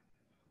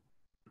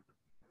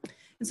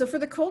 And so for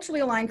the culturally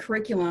aligned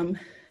curriculum,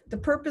 the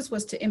purpose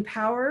was to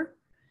empower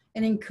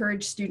and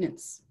encourage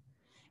students.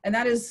 And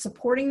that is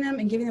supporting them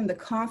and giving them the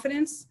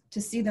confidence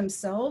to see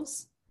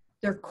themselves,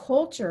 their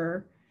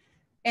culture,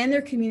 and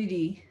their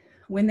community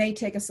when they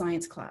take a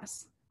science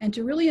class, and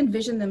to really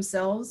envision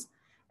themselves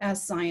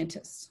as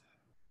scientists.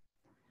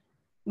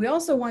 We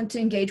also want to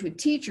engage with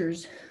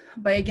teachers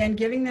by, again,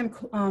 giving them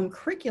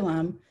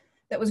curriculum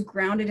that was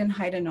grounded in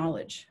Haida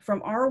knowledge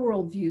from our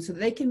worldview so that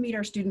they can meet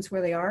our students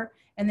where they are,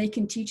 and they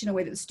can teach in a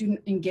way that the student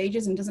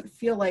engages and doesn't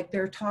feel like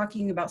they're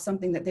talking about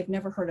something that they've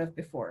never heard of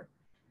before.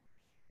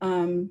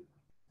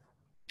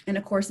 And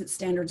of course, it's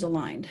standards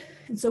aligned.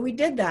 And so we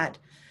did that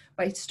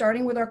by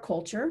starting with our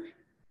culture,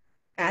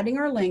 adding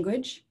our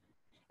language,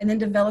 and then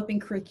developing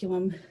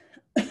curriculum,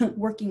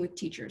 working with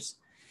teachers.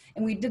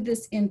 And we did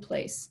this in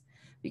place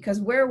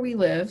because where we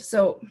live,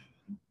 so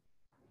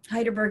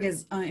Heidelberg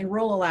is in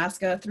rural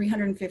Alaska,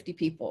 350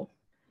 people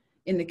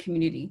in the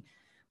community.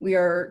 We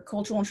are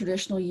cultural and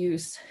traditional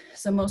use,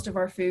 so most of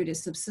our food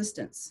is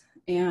subsistence.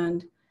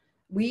 And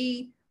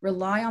we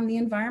rely on the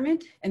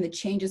environment and the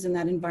changes in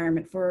that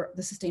environment for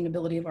the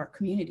sustainability of our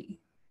community.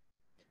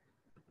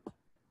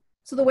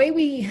 So the way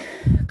we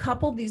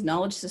coupled these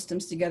knowledge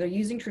systems together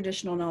using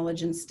traditional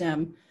knowledge and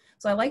STEM,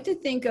 so I like to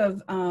think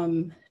of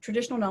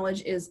traditional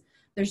knowledge is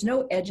there's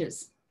no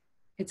edges.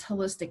 It's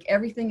holistic.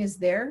 Everything is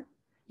there.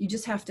 You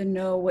just have to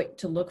know what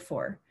to look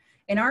for.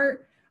 And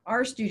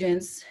our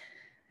students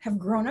have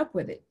grown up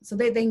with it. So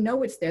they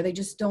know it's there. They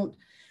just don't,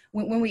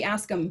 when we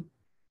ask them,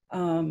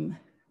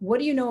 what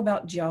do you know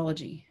about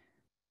geology?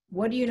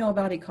 What do you know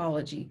about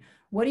ecology?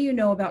 What do you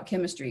know about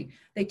chemistry?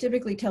 They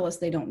typically tell us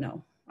they don't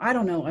know. I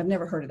don't know, I've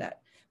never heard of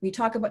that. We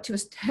talk about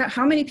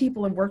how many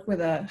people have worked with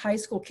a high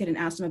school kid and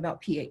asked them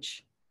about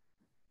pH?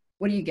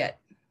 What do you get?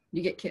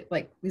 You get kid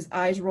like these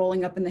eyes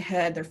rolling up in the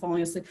head, they're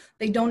falling asleep.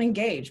 They don't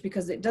engage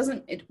because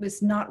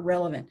it's not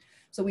relevant.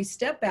 So we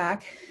stepped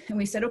back and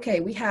we said, okay,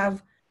 we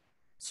have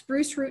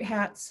spruce root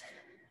hats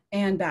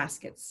and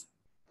baskets.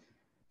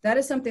 That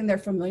is something they're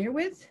familiar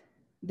with.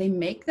 They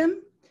make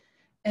them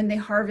and they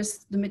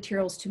harvest the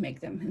materials to make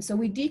them. And so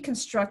we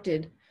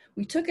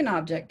took an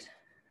object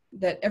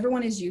that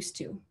everyone is used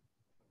to.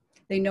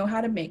 They know how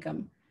to make them.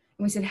 And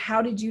we said,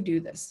 how did you do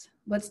this?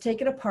 Let's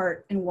take it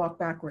apart and walk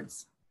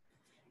backwards.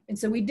 And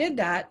so we did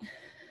that,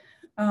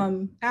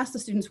 asked the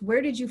students,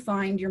 where did you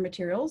find your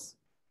materials?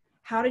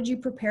 How did you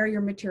prepare your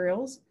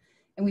materials?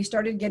 And we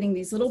started getting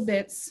these little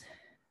bits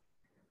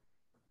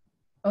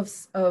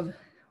of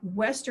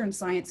Western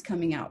science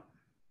coming out.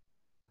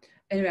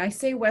 And I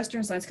say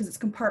Western science because it's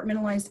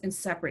compartmentalized and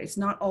separate. It's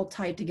not all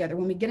tied together.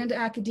 When we get into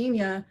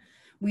academia,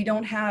 we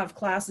don't have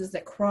classes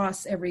that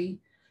cross every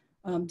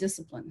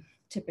discipline,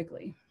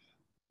 typically.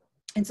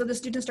 And so the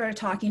students started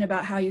talking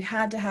about how you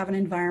had to have an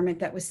environment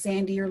that was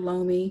sandy or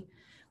loamy.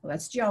 Well,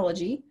 that's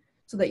geology,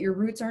 so that your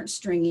roots aren't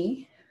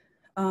stringy.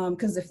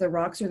 Because if the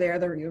rocks are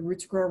there, your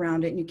roots grow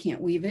around it and you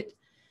can't weave it.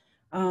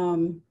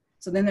 So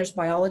then there's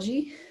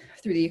biology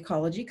through the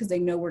ecology, because they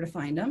know where to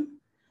find them.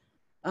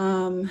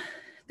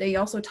 They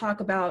also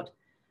talk about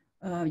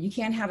you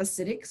can't have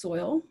acidic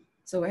soil.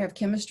 So I have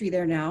chemistry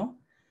there now.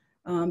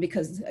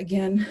 Because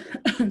again,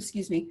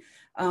 excuse me,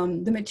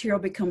 the material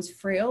becomes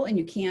frail and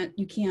you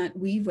can't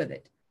weave with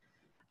it.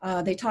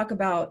 They talk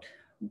about,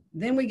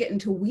 then we get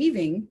into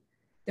weaving,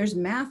 there's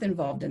math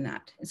involved in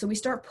that. And so we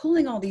start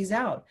pulling all these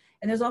out.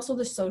 And there's also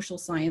the social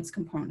science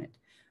component.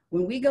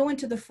 When we go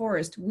into the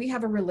forest, we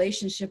have a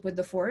relationship with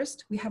the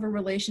forest. We have a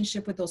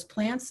relationship with those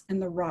plants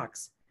and the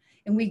rocks.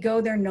 And we go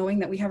there knowing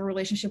that we have a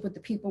relationship with the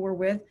people we're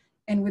with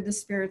and with the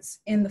spirits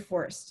in the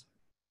forest.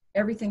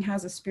 Everything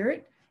has a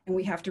spirit, and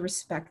we have to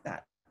respect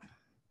that.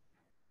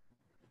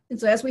 And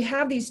so as we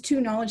have these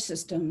two knowledge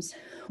systems,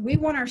 we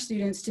want our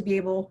students to be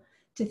able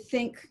to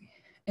think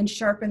and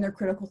sharpen their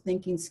critical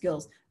thinking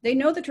skills. They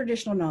know the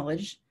traditional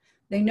knowledge,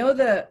 they know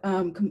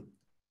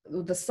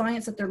the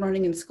science that they're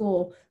learning in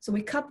school, so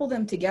we couple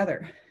them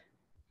together.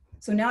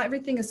 So now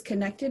everything is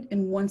connected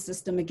in one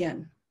system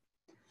again.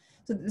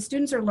 So the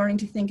students are learning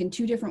to think in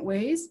two different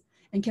ways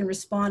and can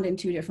respond in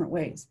two different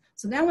ways.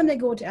 So now when they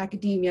go to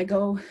academia,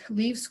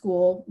 leave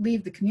school,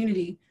 leave the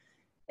community,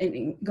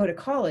 and go to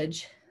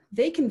college,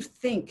 they can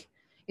think.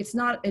 It's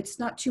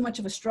not too much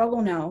of a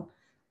struggle now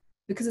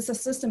because it's a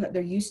system that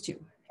they're used to.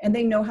 And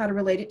they know how to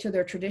relate it to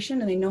their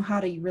tradition, and they know how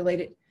to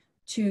relate it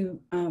to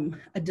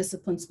a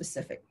discipline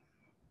specific.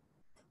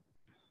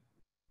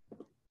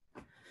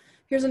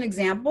 Here's an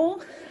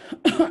example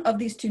of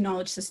these two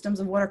knowledge systems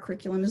of what our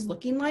curriculum is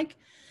looking like.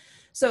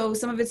 So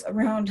some of it's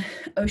around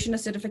ocean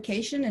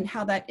acidification and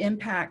how that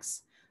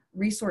impacts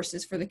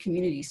resources for the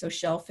community. So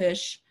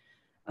shellfish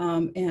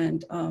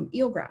and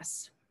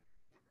eelgrass.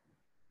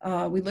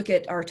 We look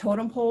at our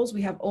totem poles.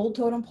 We have old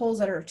totem poles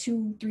that are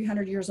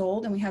 200-300 years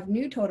old, and we have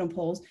new totem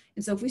poles.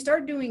 And so if we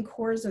start doing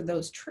cores of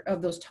those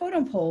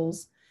totem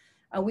poles,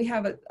 we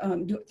have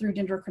through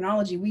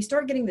dendrochronology, we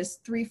start getting this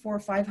 300,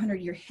 400,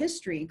 500-year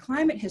history,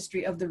 climate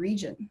history of the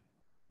region.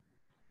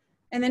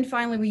 And then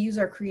finally, we use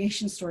our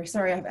creation story.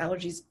 Sorry, I have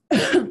allergies.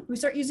 We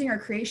start using our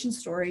creation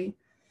story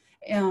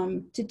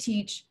to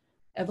teach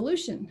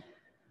evolution,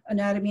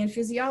 anatomy and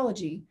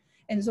physiology.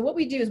 And so what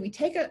we do is we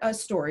take a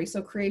story,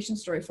 so creation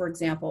story, for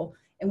example,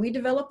 and we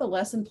develop a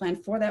lesson plan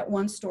for that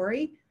one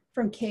story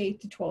from K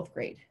to 12th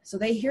grade. So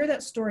they hear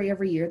that story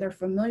every year, they're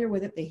familiar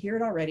with it, they hear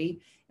it already,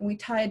 and we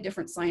tie a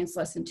different science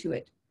lesson to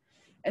it.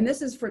 And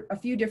this is for a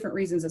few different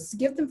reasons. It's to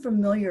get them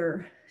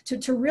familiar,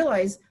 to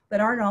realize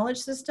that our knowledge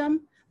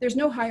system, there's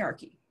no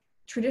hierarchy.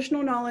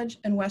 Traditional knowledge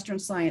and Western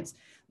science,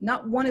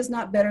 not one is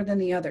not better than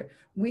the other.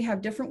 We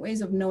have different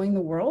ways of knowing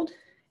the world,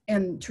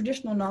 and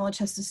traditional knowledge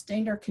has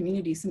sustained our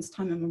community since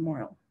time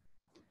immemorial.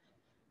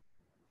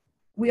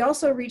 We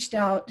also reached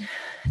out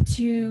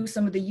to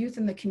some of the youth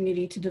in the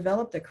community to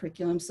develop the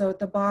curriculum. So at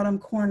the bottom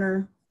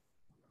corner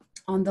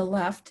on the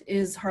left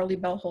is Harley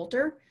Bell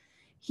Holter.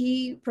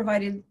 He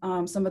provided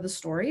some of the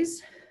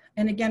stories.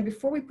 And again,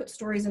 before we put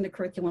stories into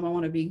curriculum, I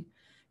want to be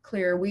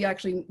clear, we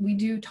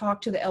do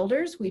talk to the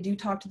elders, we do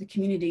talk to the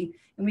community,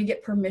 and we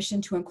get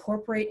permission to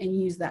incorporate and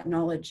use that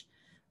knowledge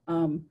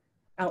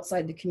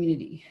outside the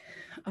community.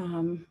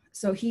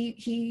 So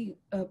he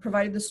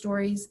provided the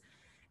stories,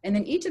 and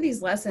then each of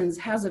these lessons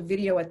has a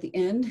video at the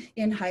end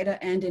in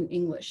Haida and in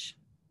English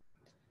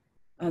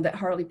that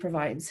Harley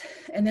provides.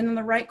 And then in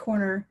the right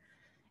corner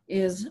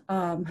is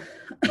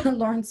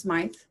Lauren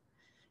Smythe,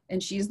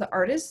 and she's the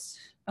artist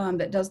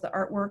that does the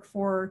artwork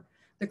for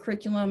the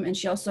curriculum. And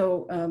she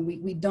also,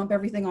 we dump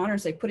everything on her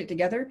and say, put it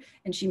together,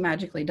 and she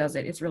magically does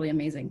it. It's really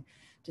amazing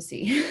to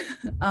see.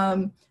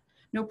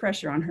 No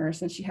pressure on her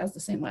since she has the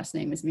same last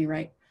name as me,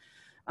 right?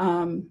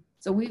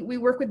 So we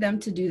work with them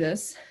to do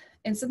this.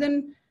 And so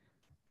then,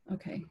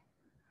 okay,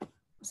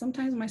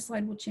 sometimes my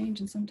slide will change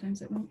and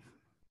sometimes it won't.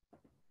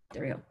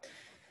 There we go.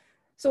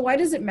 So why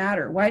does it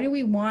matter? Why do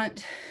we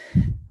want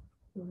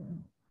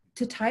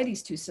to tie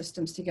these two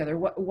systems together?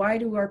 Why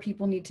do our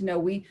people need to know?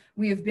 We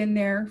have been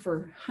there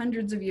for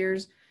hundreds of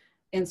years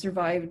and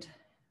survived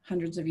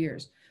hundreds of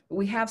years, but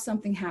we have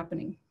something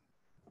happening.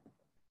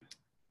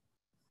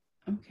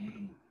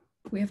 Okay,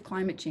 we have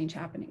climate change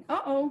happening.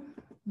 Uh-oh,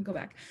 I'll go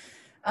back.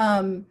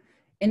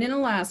 And in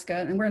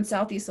Alaska, and we're in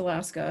Southeast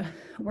Alaska,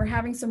 we're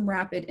having some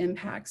rapid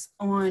impacts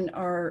on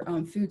our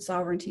food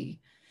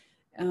sovereignty.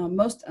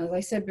 As I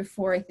said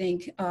before, I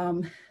think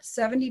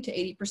 70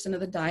 to 80% of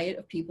the diet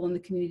of people in the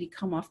community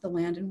come off the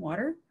land and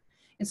water.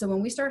 And so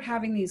when we start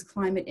having these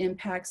climate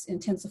impacts,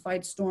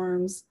 intensified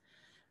storms,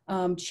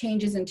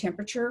 changes in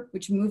temperature,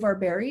 which move our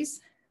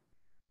berries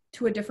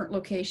to a different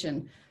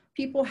location,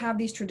 people have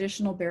these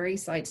traditional berry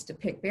sites to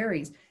pick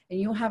berries, and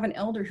you'll have an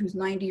elder who's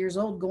 90 years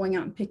old going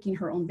out and picking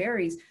her own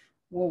berries.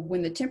 Well,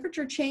 when the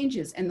temperature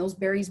changes and those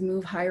berries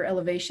move higher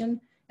elevation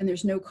and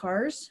there's no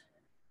cars,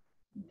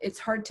 it's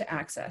hard to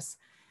access.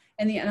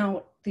 And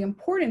the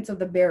importance of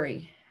the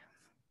berry,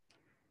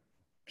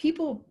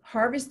 people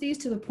harvest these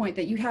to the point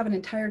that you have an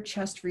entire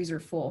chest freezer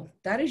full.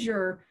 That is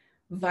your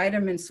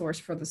vitamin source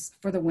for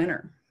the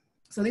winter.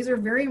 So these are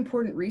very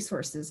important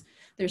resources.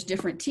 There's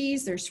different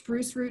teas, there's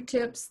spruce root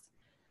tips,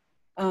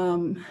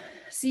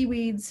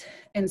 seaweeds,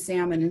 and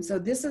salmon. And so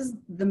this is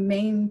the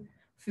main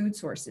food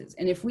sources.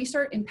 And if we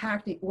start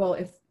impacting, well,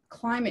 if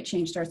climate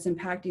change starts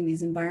impacting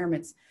these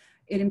environments,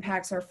 it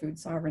impacts our food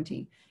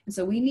sovereignty. And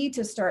so we need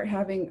to start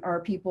having our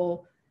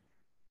people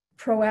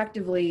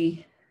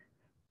proactively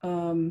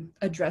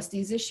address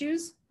these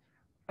issues,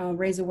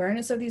 raise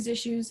awareness of these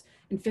issues,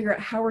 and figure out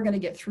how we're going to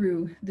get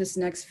through this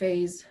next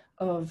phase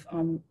of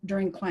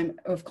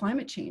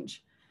climate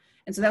change.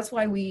 And so that's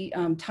why we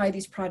tie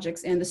these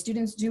projects in. The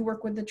students do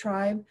work with the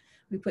tribe.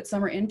 We put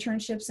summer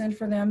internships in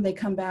for them. They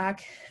come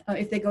back.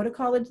 If they go to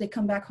college, they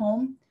come back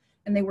home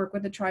and they work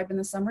with the tribe in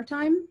the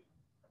summertime.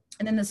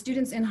 And then the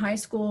students in high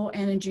school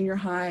and in junior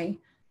high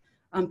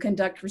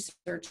conduct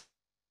research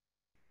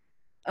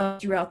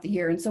throughout the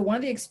year. And so one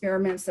of the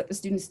experiments that the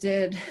students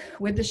did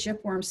with the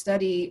shipworm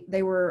study,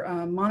 they were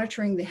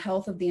monitoring the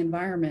health of the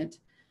environment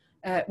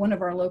at one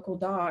of our local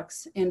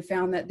docks and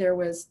found that there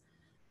was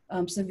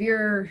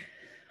severe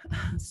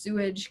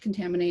sewage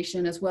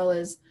contamination as well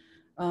as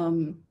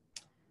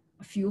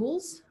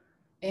fuels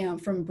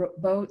and from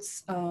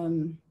boats,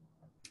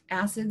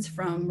 acids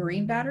from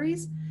marine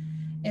batteries.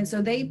 And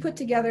so they put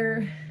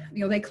together,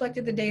 they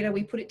collected the data,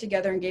 we put it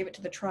together and gave it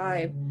to the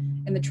tribe.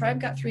 And the tribe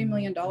got $3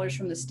 million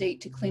from the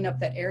state to clean up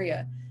that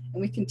area.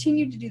 And we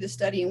continued to do the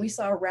study, and we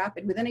saw a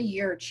rapid, within a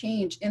year,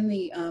 change in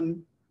the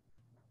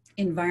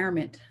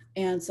environment.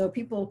 And so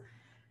people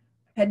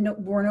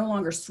were no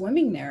longer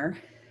swimming there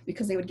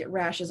because they would get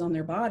rashes on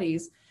their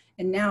bodies.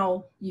 And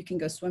now you can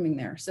go swimming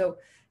there. So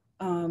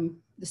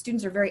the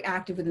students are very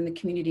active within the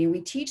community, and we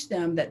teach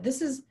them that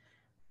this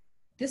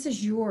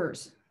is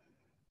yours.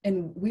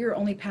 And we are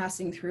only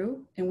passing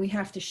through, and we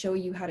have to show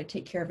you how to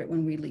take care of it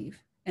when we leave.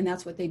 And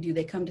that's what they do.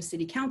 They come to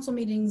city council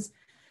meetings,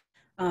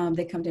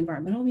 they come to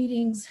environmental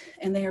meetings,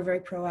 and they are very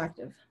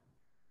proactive.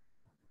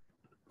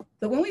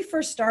 But when we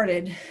first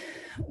started,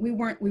 we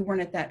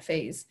weren't at that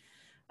phase.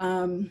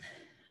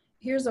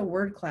 Here's a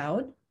word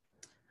cloud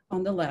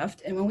on the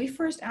left. And when we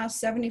first asked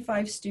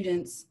 75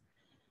 students,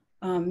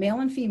 male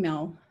and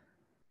female,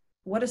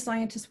 what a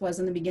scientist was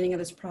in the beginning of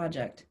this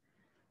project,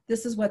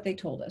 this is what they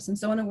told us. And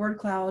so in a word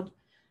cloud,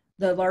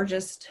 the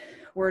largest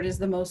word is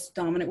the most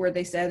dominant word,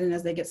 they said, and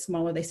as they get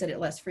smaller, they said it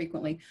less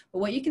frequently. But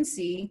what you can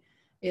see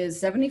is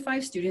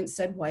 75 students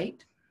said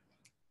white,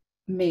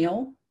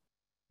 male,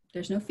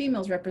 there's no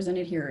females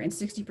represented here, and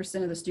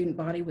 60% of the student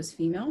body was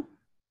female.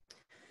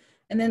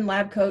 And then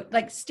lab coat,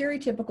 like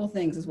stereotypical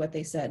things is what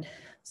they said.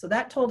 So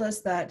that told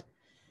us that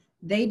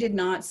they did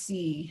not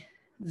see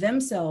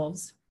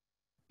themselves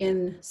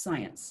in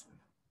science.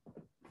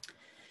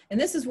 And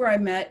this is where I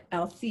met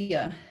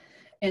Althea.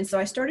 And so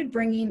I started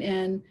bringing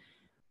in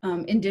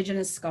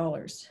Indigenous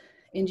scholars,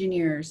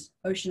 engineers,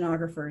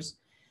 oceanographers,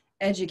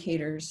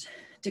 educators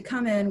to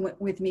come in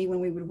with me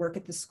when we would work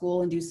at the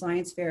school and do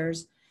science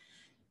fairs,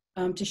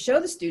 to show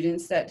the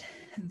students that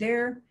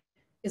there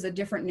is a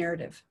different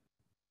narrative.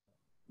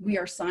 We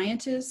are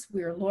scientists,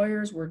 we are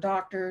lawyers, we're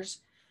doctors,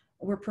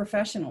 we're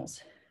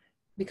professionals.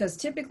 Because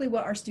typically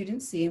what our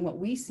students see and what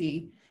we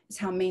see is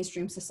how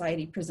mainstream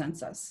society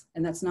presents us,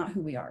 and that's not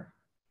who we are.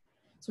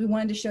 So we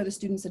wanted to show the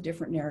students a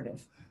different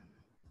narrative.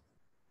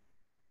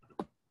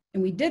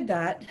 And we did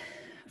that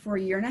for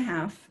 1.5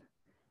 years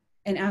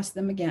and asked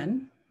them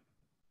again.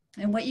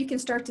 And what you can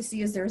start to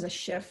see is there's a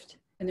shift,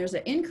 and there's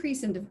an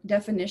increase in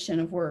definition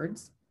of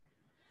words,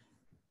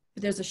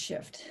 but there's a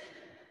shift.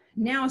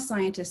 Now a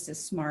scientist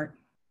is smart.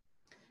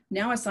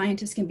 Now a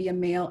scientist can be a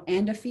male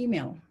and a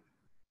female.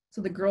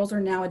 So the girls are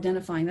now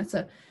identifying, that's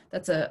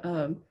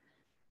a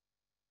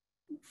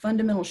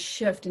fundamental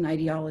shift in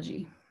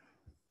ideology.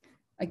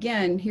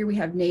 Again, here we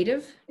have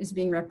Native is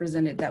being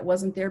represented. That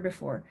wasn't there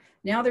before.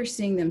 Now they're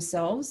seeing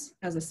themselves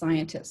as a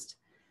scientist.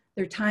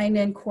 They're tying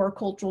in core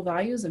cultural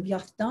values of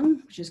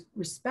Yachtang, which is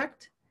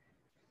respect.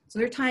 So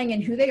they're tying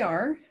in who they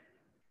are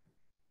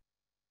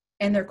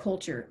and their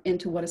culture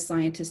into what a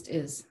scientist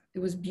is. It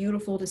was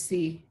beautiful to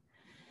see.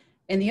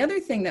 And the other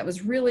thing that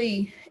was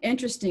really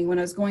interesting when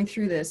I was going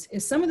through this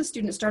is some of the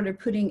students started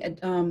putting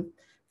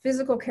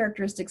physical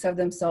characteristics of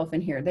themselves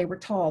in here. They were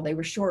tall, they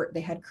were short,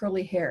 they had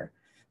curly hair.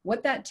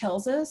 What that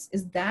tells us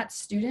is that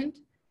student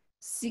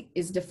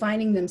is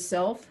defining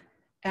themselves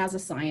as a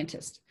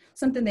scientist,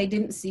 something they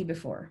didn't see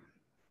before.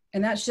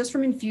 And that's just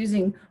from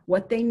infusing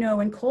what they know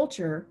in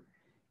culture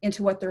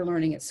into what they're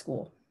learning at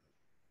school.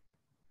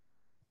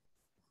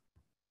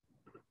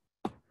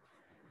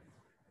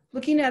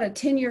 Looking at a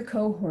 10-year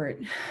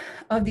cohort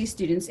of these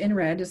students, in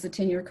red is the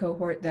 10-year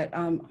cohort that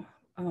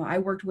I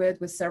worked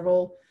with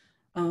several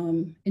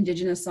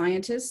Indigenous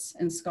scientists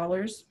and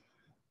scholars.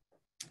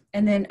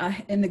 And then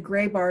in the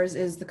gray bars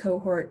is the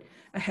cohort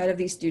ahead of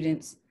these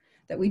students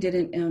that we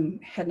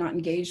had not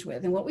engaged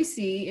with. And what we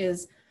see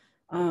is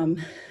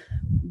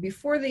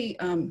before the,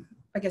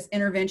 I guess,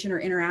 intervention or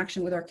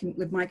interaction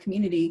with my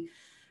community,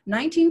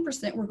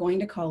 19% were going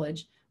to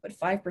college, but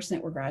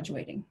 5% were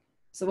graduating.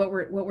 So what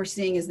we're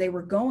seeing is they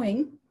were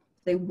going,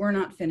 they were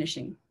not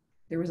finishing.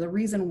 There was a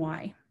reason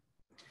why.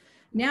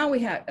 Now we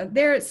have,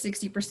 they're at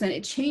 60%.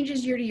 It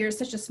changes year to year. It's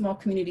such a small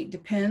community. It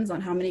depends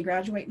on how many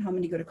graduate and how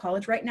many go to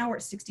college. Right now we're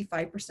at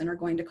 65% are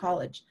going to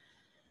college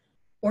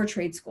or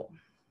trade school.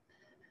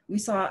 We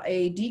saw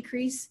a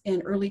decrease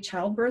in early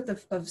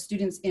childbirth of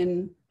students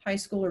in high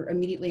school or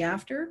immediately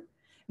after.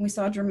 And we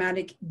saw a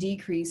dramatic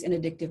decrease in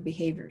addictive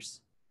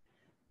behaviors.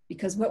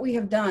 Because what we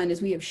have done is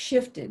we have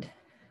shifted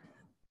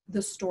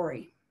the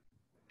story.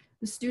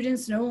 The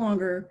students no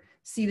longer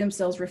see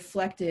themselves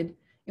reflected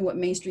in what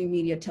mainstream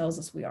media tells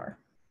us we are.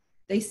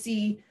 They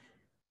see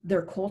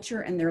their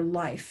culture and their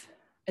life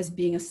as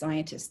being a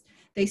scientist.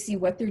 They see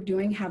what they're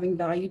doing having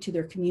value to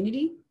their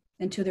community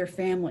and to their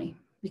family,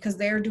 because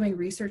they are doing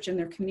research in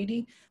their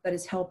community that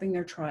is helping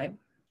their tribe.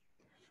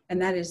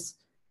 And that is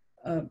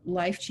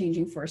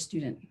life-changing for a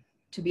student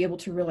to be able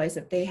to realize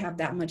that they have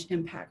that much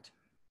impact.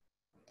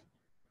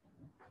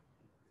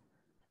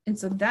 And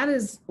so that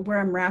is where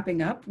I'm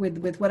wrapping up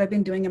with what I've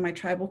been doing in my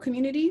tribal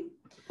community.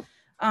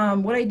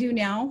 What I do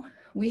now,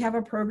 we have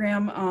a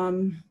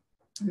program,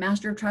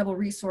 Master of Tribal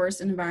Resource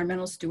and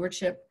Environmental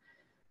Stewardship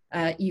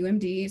at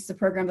UMD. It's the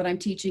program that I'm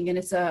teaching, and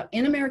it's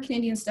in American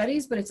Indian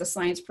Studies, but it's a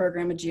science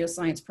program, a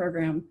geoscience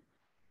program.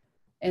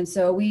 And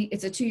so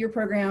it's a 2-year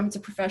program. It's a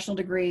professional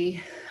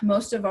degree.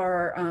 Most of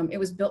our, it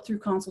was built through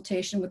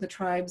consultation with the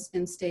tribes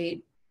in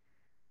state.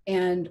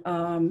 And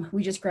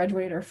we just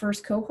graduated our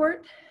first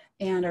cohort,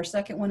 and our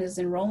second one is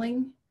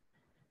enrolling.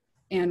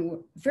 And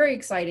very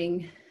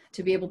exciting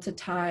to be able to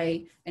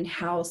tie and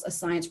house a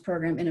science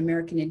program in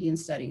American Indian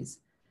Studies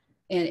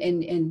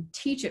and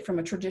teach it from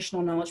a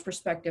traditional knowledge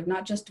perspective,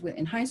 not just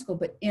in high school,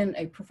 but in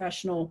a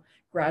professional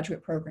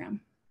graduate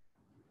program.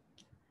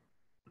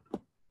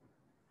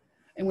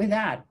 And with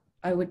that,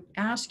 I would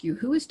ask you,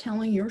 who is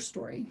telling your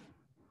story?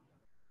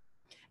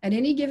 At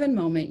any given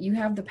moment, you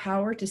have the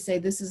power to say,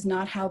 this is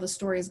not how the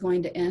story is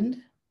going to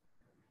end.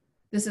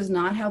 This is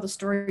not how the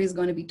story is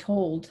going to be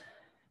told.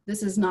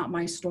 This is not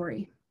my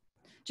story.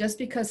 Just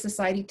because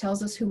society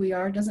tells us who we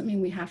are doesn't mean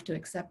we have to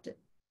accept it.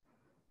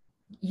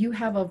 You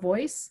have a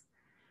voice,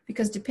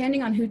 because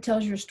depending on who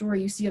tells your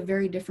story, you see a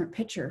very different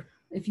picture.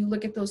 If you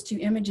look at those two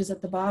images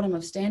at the bottom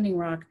of Standing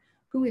Rock,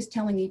 who is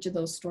telling each of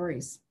those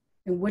stories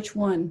and which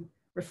one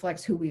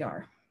reflects who we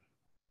are?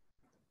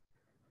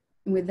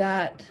 And with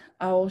that,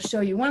 I'll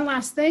show you one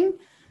last thing.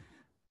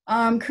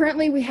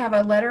 Currently, we have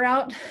a letter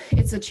out.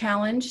 It's a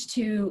challenge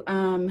to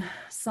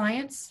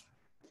science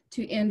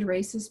to end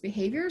racist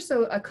behavior.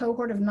 So a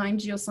cohort of 9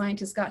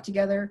 geoscientists got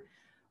together,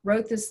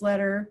 wrote this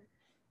letter,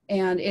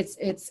 and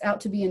it's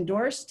out to be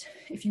endorsed.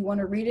 If you want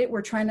to read it,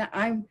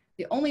 I'm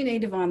the only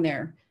Native on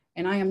there,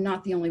 and I am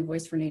not the only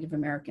voice for Native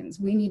Americans.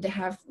 We need to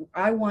have,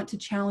 I want to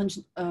challenge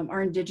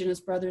our Indigenous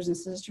brothers and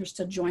sisters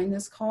to join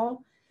this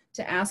call,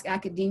 to ask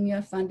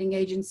academia, funding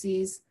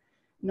agencies,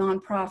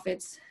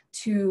 nonprofits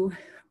to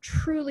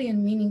truly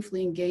and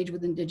meaningfully engage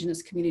with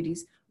Indigenous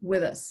communities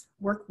with us,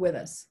 work with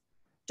us,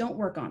 don't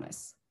work on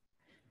us.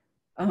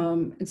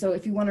 And so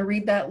if you want to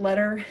read that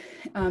letter,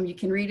 you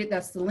can read it,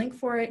 that's the link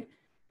for it.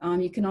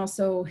 You can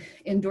also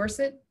endorse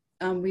it.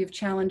 We've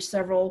challenged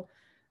several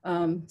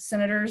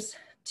senators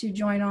to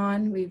join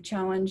on. We've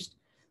challenged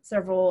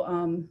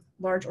several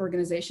large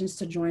organizations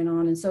to join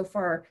on. And so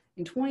far,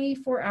 in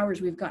 24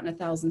 hours, we've gotten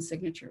 1,000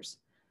 signatures.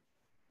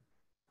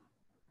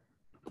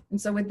 And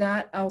so with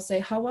that, I'll say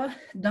Hawa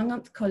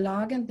Dangant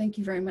Kolagan. Thank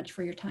you very much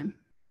for your time.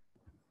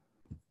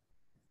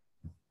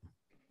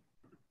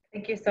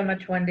 Thank you so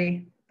much,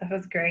 Wendy. That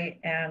was great.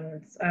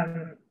 And,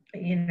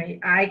 you know,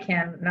 I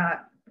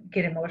cannot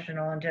get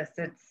emotional, and just,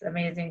 it's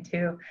amazing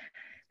to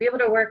be able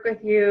to work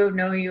with you,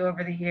 know you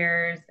over the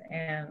years,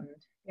 and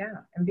yeah,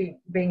 and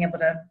being able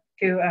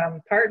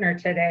to partner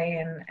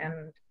today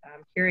and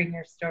hearing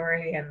your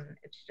story. And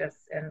it's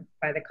just, and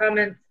by the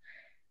comments,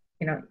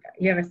 you know,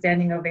 you have a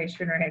standing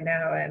ovation right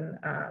now, and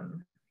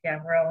yeah,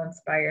 we're all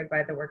inspired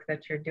by the work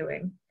that you're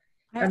doing.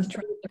 I have to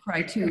try to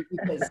cry too,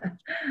 because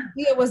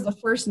Thea was the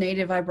first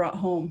Native I brought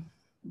home.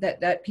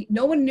 That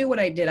no one knew what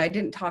I did. I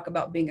didn't talk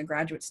about being a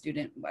graduate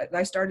student.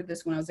 I started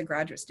this when I was a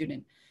graduate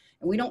student,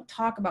 and we don't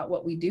talk about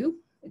what we do.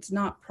 It's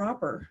not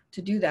proper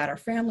to do that. Our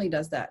family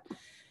does that.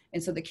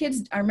 And so the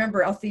kids, I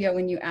remember Althea,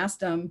 when you asked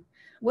them,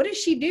 what does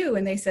she do?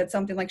 And they said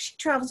something like, she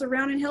travels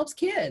around and helps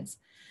kids.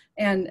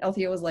 And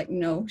Althea was like,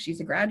 no, she's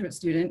a graduate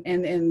student.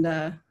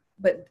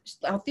 But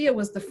Althea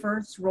was the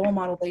first role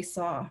model they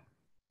saw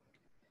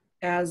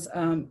as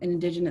an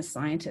Indigenous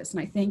scientist.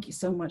 And I thank you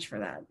so much for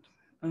that.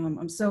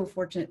 I'm so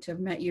fortunate to have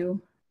met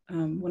you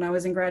when I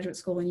was in graduate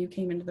school and you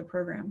came into the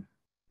program.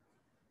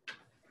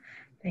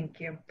 Thank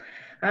you.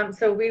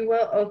 So we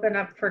will open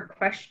up for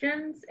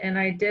questions. And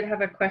I did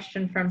have a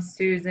question from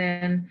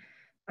Susan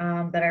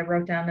that I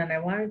wrote down and I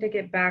wanted to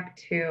get back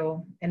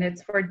to, and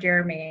it's for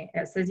Jeremy.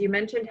 It says, you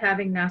mentioned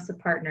having NASA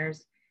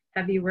partners.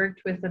 Have you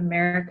worked with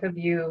America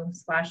View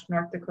 /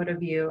 North Dakota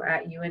View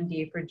at UND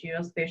for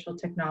geospatial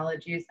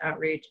technologies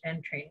outreach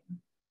and training?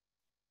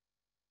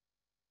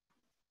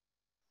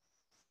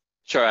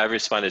 Sure, I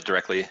responded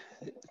directly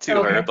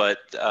to her,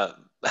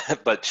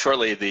 but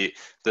shortly, the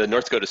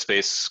North Dakota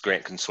Space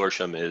Grant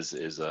Consortium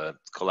is a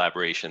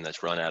collaboration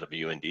that's run out of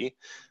UND,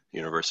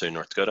 University of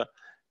North Dakota,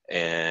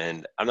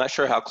 and I'm not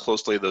sure how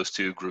closely those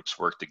two groups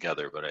work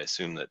together, but I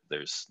assume that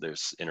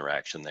there's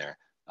interaction there.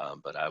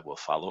 But I will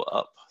follow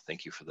up.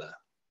 Thank you for the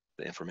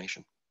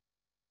information.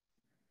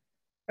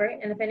 All right,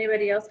 and if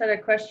anybody else had a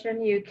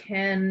question, you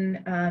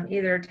can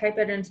either type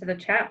it into the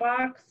chat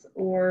box,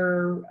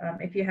 or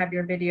if you have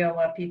your video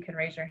up, you can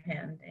raise your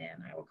hand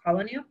and I will call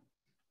on you.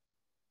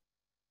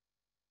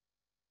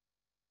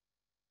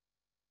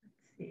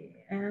 Let's see,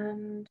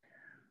 and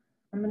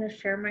I'm gonna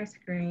share my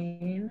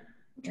screen.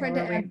 I'm trying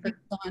to add links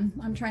on.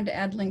 I'm trying to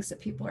add links that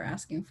people are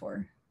asking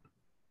for.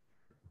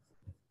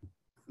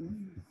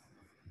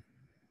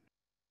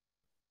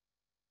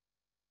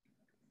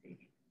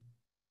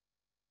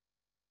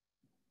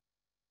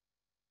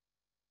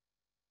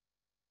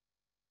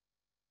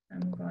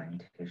 I'm going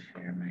to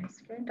share my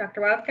screen.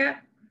 Dr.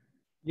 Wildcat?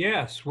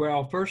 Yes,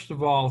 well, first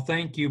of all,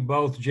 thank you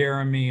both,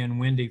 Jeremy and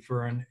Wendy,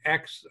 for an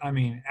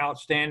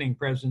outstanding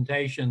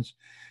presentations.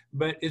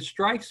 But it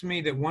strikes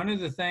me that one of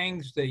the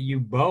things that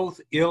you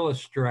both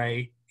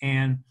illustrate,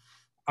 and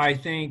I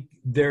think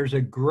there's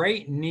a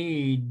great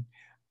need,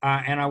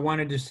 and I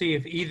wanted to see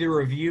if either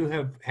of you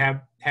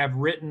have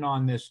written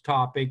on this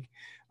topic,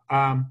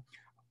 and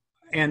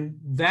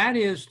that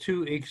is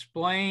to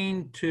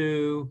explain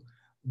to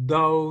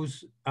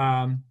those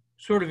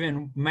sort of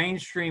in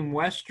mainstream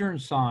Western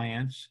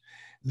science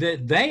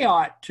that they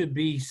ought to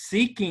be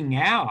seeking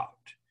out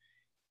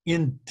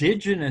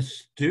Indigenous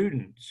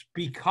students,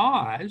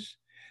 because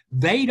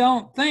they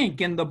don't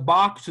think in the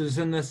boxes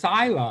and the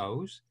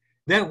silos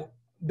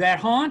that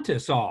haunt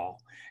us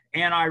all.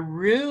 And I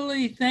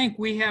really think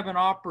we have an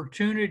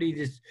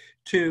opportunity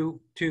to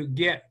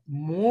get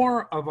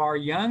more of our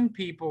young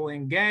people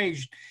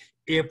engaged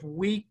if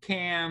we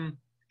can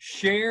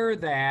share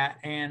that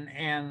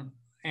and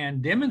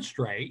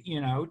demonstrate, you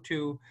know,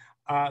 to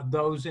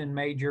those in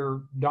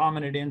major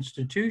dominant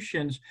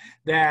institutions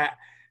that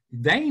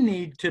they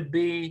need to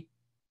be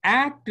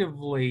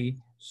actively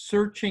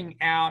searching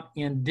out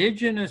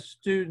Indigenous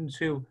students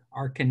who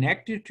are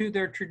connected to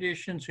their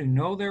traditions, who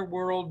know their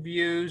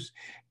worldviews,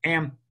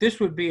 and this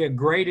would be a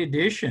great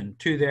addition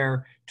to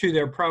their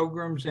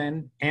programs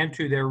and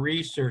to their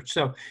research.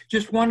 So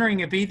just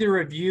wondering if either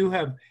of you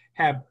have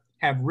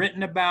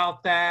written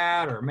about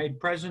that or made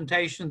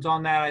presentations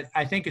on that.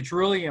 I think it's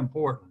really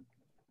important.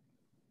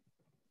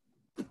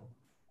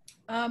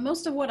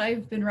 Most of what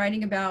I've been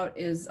writing about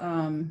is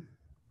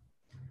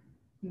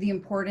the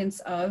importance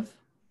of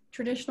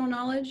traditional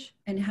knowledge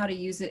and how to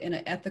use it in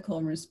an ethical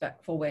and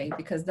respectful way,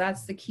 because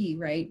that's the key,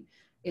 right?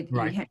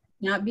 Right. It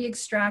not be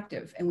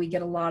extractive, and we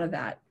get a lot of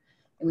that,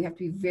 and we have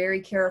to be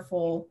very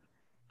careful.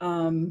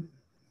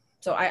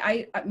 So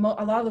a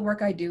lot of the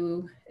work I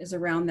do is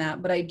around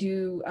that, but I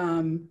do,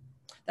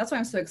 that's why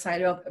I'm so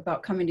excited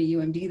about coming to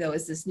UMD though,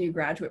 is this new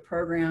graduate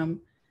program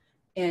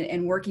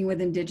and working with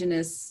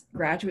Indigenous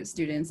graduate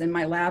students. And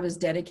my lab is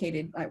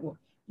dedicated,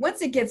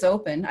 once it gets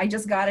open, I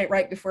just got it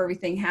right before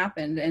everything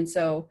happened. And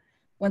so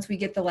once we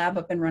get the lab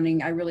up and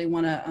running, I really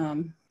want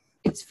to,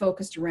 it's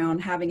focused around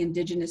having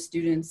Indigenous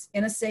students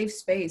in a safe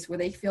space where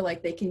they feel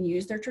like they can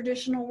use their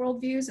traditional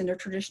worldviews and their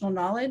traditional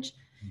knowledge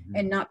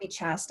and not be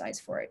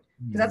chastised for it.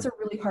 Because that's a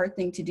really hard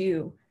thing to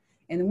do.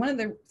 And one of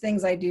the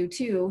things I do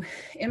too,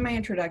 in my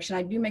introduction,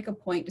 I do make a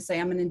point to say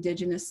I'm an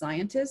Indigenous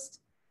scientist,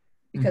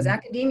 because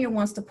academia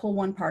wants to pull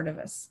one part of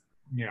us.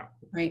 Yeah.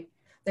 Right?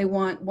 They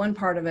want one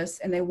part of us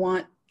and they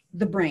want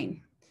the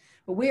brain.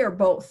 But we are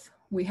both.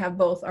 We have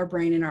both our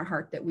brain and our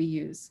heart that we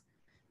use.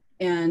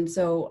 And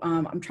so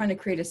I'm trying to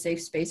create a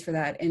safe space for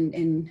that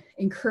and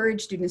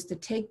encourage students to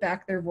take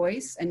back their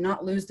voice and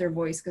not lose their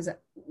voice, because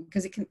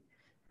it can,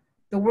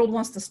 the world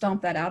wants to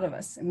stomp that out of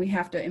us, and we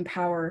have to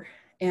empower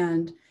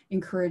and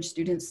encourage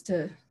students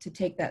to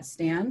take that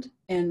stand,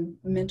 and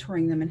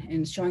mentoring them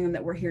and showing them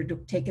that we're here to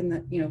taking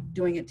the, you know,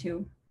 doing it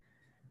too.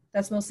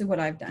 That's mostly what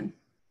I've done.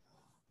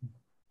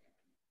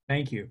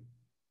 Thank you.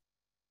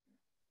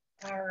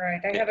 All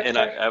right, I have a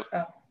question.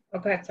 Oh,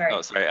 go ahead, sorry.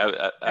 Oh, sorry,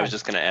 I was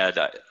just going to add,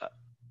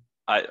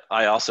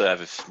 I also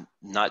have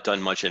not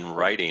done much in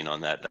writing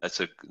on that. That's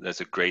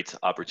a great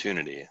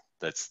opportunity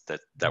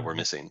that we're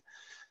missing.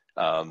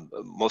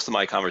 Most of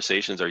my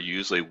conversations are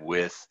usually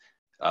with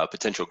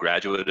potential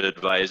graduate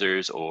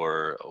advisors,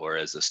 or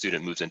as a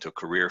student moves into a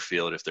career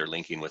field, if they're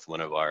linking with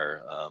one of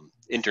our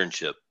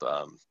internship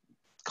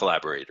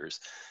collaborators,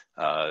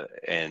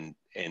 and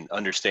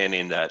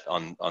understanding that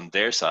on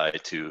their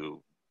side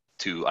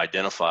to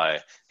identify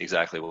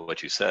exactly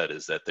what you said,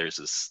 is that there's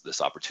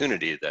this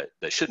opportunity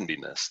that shouldn't be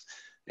missed.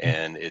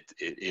 And it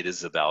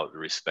is about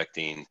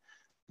respecting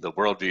the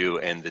worldview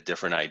and the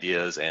different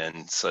ideas,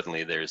 and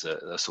suddenly there's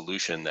a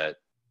solution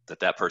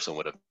that person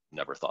would have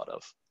never thought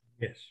of.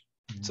 Yes.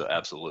 So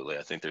absolutely,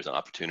 I think there's an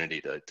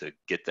opportunity to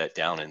get that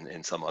down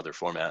in some other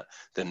format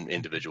than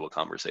individual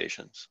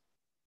conversations.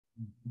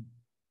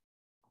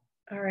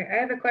 All right, I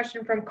have a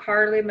question from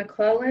Carly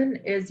McClellan.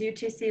 Is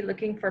UTC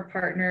looking for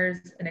partners?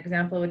 An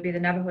example would be the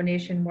Navajo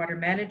Nation Water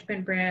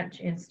Management Branch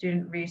in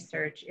student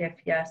research. If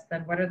yes,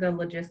 then what are the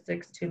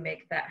logistics to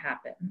make that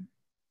happen?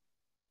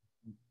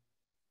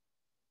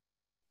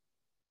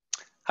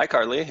 Hi,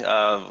 Carly.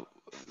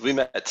 We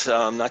met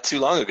not too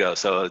long ago,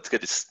 so it's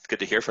good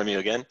to hear from you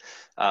again.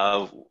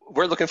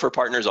 We're looking for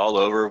partners all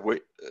over.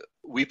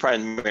 We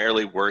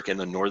primarily work in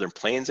the Northern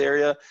Plains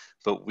area,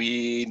 but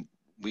we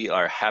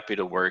are happy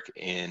to work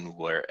in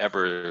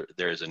wherever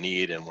there's a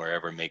need and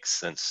wherever makes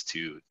sense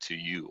to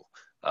you.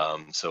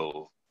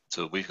 So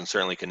we can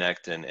certainly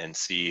connect and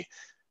see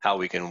how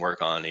we can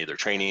work on either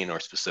training or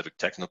specific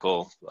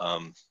technical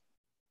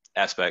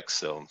aspects.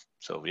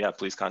 So yeah,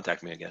 please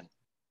contact me again.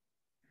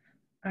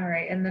 All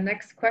right, and the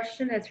next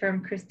question is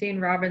from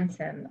Christine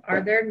Robinson. Are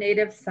there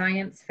Native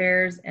science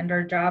fairs and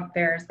or job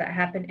fairs that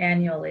happen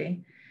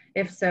annually?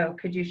 If so,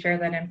 could you share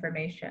that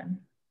information?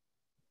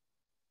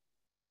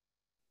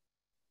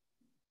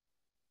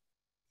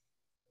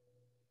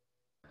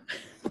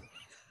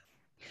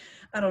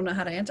 I don't know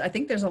how to answer. I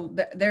think there's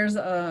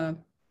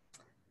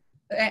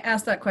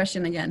ask that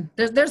question again.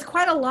 There's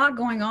quite a lot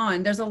going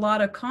on. There's a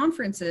lot of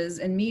conferences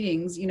and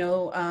meetings. You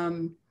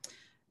know,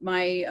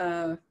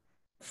 my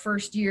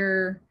first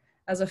year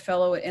as a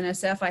fellow at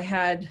NSF, I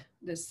had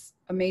this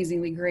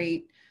amazingly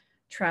great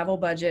travel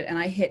budget, and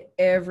I hit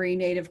every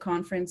Native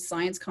conference,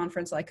 science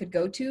conference I could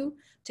go to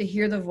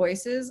hear the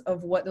voices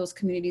of what those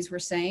communities were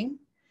saying.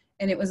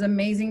 And it was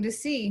amazing to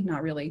see,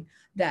 not really,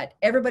 that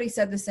everybody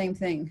said the same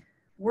thing.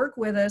 Work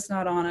with us,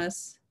 not on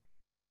us.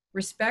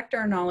 Respect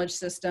our knowledge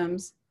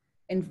systems,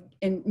 and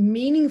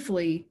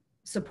meaningfully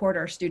support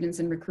our students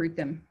and recruit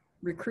them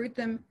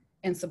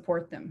and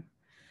support them.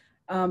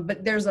 But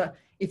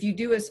if you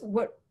do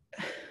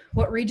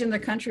what region of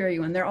the country are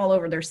you in? They're all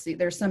over.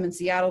 There's some in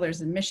Seattle,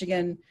 there's in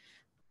Michigan.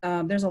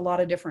 There's a lot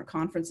of different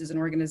conferences and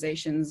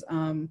organizations.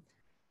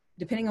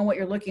 Depending on what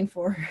you're looking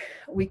for,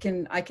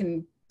 I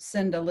can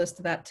send a list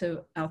of that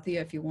to Althea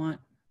if you want.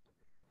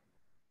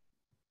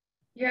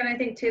 Yeah, and I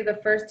think too, the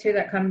first two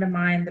that come to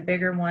mind, the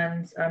bigger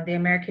ones, the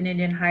American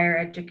Indian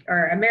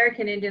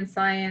American Indian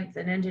Science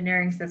and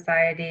Engineering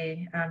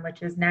Society,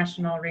 which is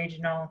national,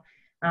 regional,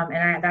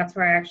 and that's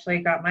where I actually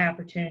got my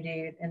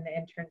opportunity in the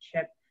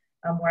internship,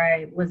 where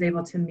I was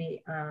able to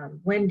meet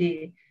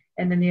Wendy.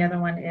 And then the other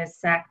one is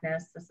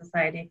SACNAS, the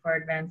Society for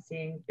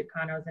Advancing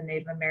Chicanos and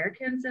Native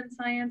Americans in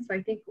Science. So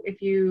I think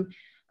if you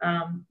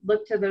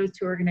look to those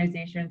two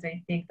organizations,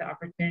 I think the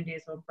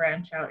opportunities will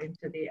branch out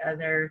into the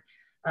other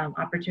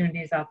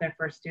opportunities out there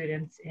for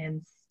students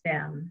in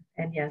STEM.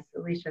 And yes,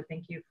 Alicia,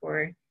 thank you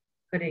for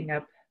putting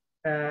up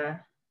the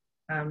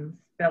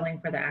spelling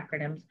for the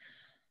acronyms.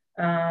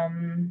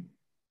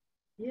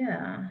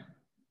 Yeah.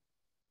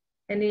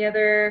 Any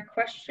other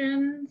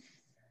questions?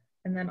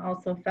 And then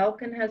also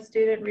Falcon has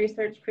student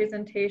research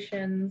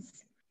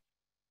presentations.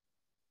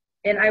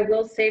 And I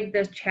will save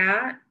this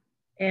chat.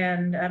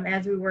 And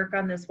as we work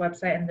on this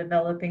website and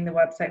developing the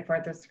website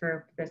for this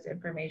group, this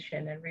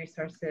information and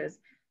resources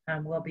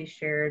will be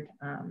shared,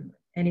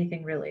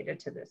 anything related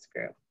to this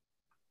group.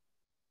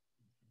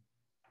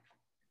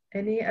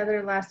 Any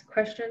other last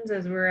questions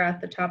as we're at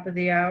the top of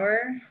the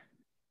hour?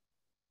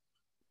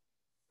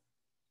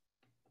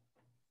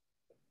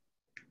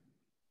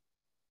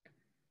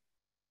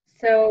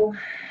 So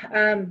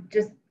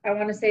just, I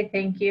want to say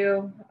thank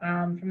you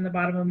from the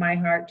bottom of my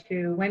heart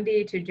to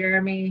Wendy, to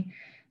Jeremy,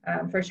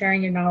 for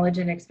sharing your knowledge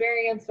and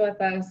experience with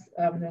us.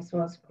 This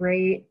was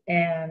great,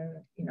 and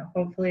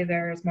hopefully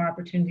there's more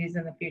opportunities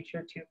in the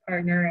future to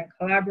partner and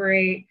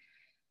collaborate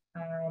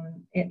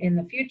in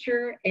the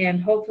future.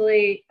 And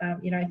hopefully,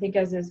 I think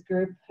as this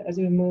group, as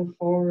we move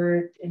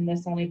forward, in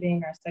this only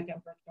being our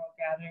second virtual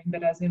gathering,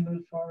 but as we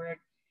move forward,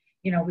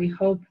 we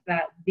hope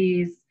that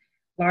these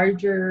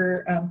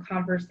larger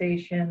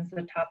conversations,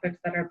 the topics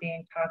that are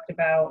being talked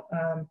about,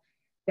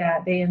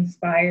 that they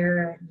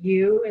inspire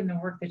you in the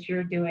work that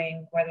you're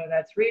doing, whether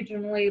that's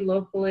regionally,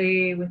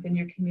 locally, within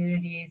your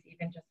communities,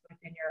 even just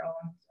within your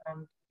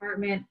own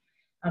department,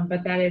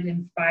 but that it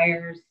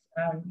inspires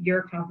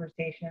your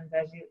conversations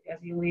as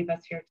you leave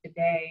us here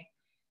today,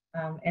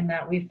 and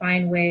that we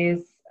find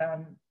ways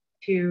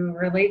to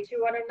relate to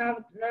one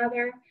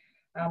another,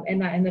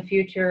 and that in the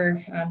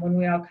future, when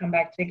we all come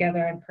back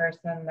together in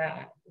person,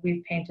 that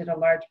we've painted a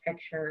large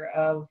picture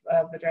of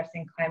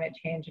addressing climate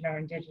change in our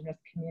Indigenous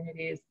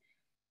communities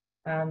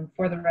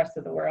for the rest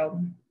of the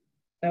world.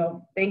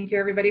 So thank you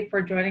everybody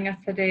for joining us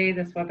today.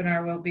 This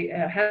webinar will be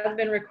has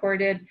been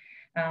recorded,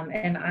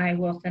 and I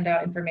will send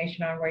out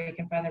information on where you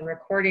can find the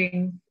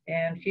recordings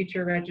and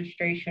future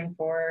registration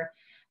for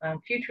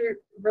future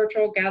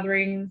virtual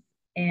gatherings.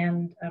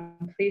 And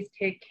please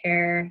take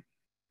care.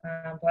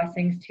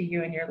 Blessings to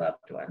you and your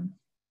loved ones.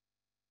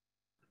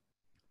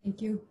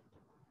 Thank you.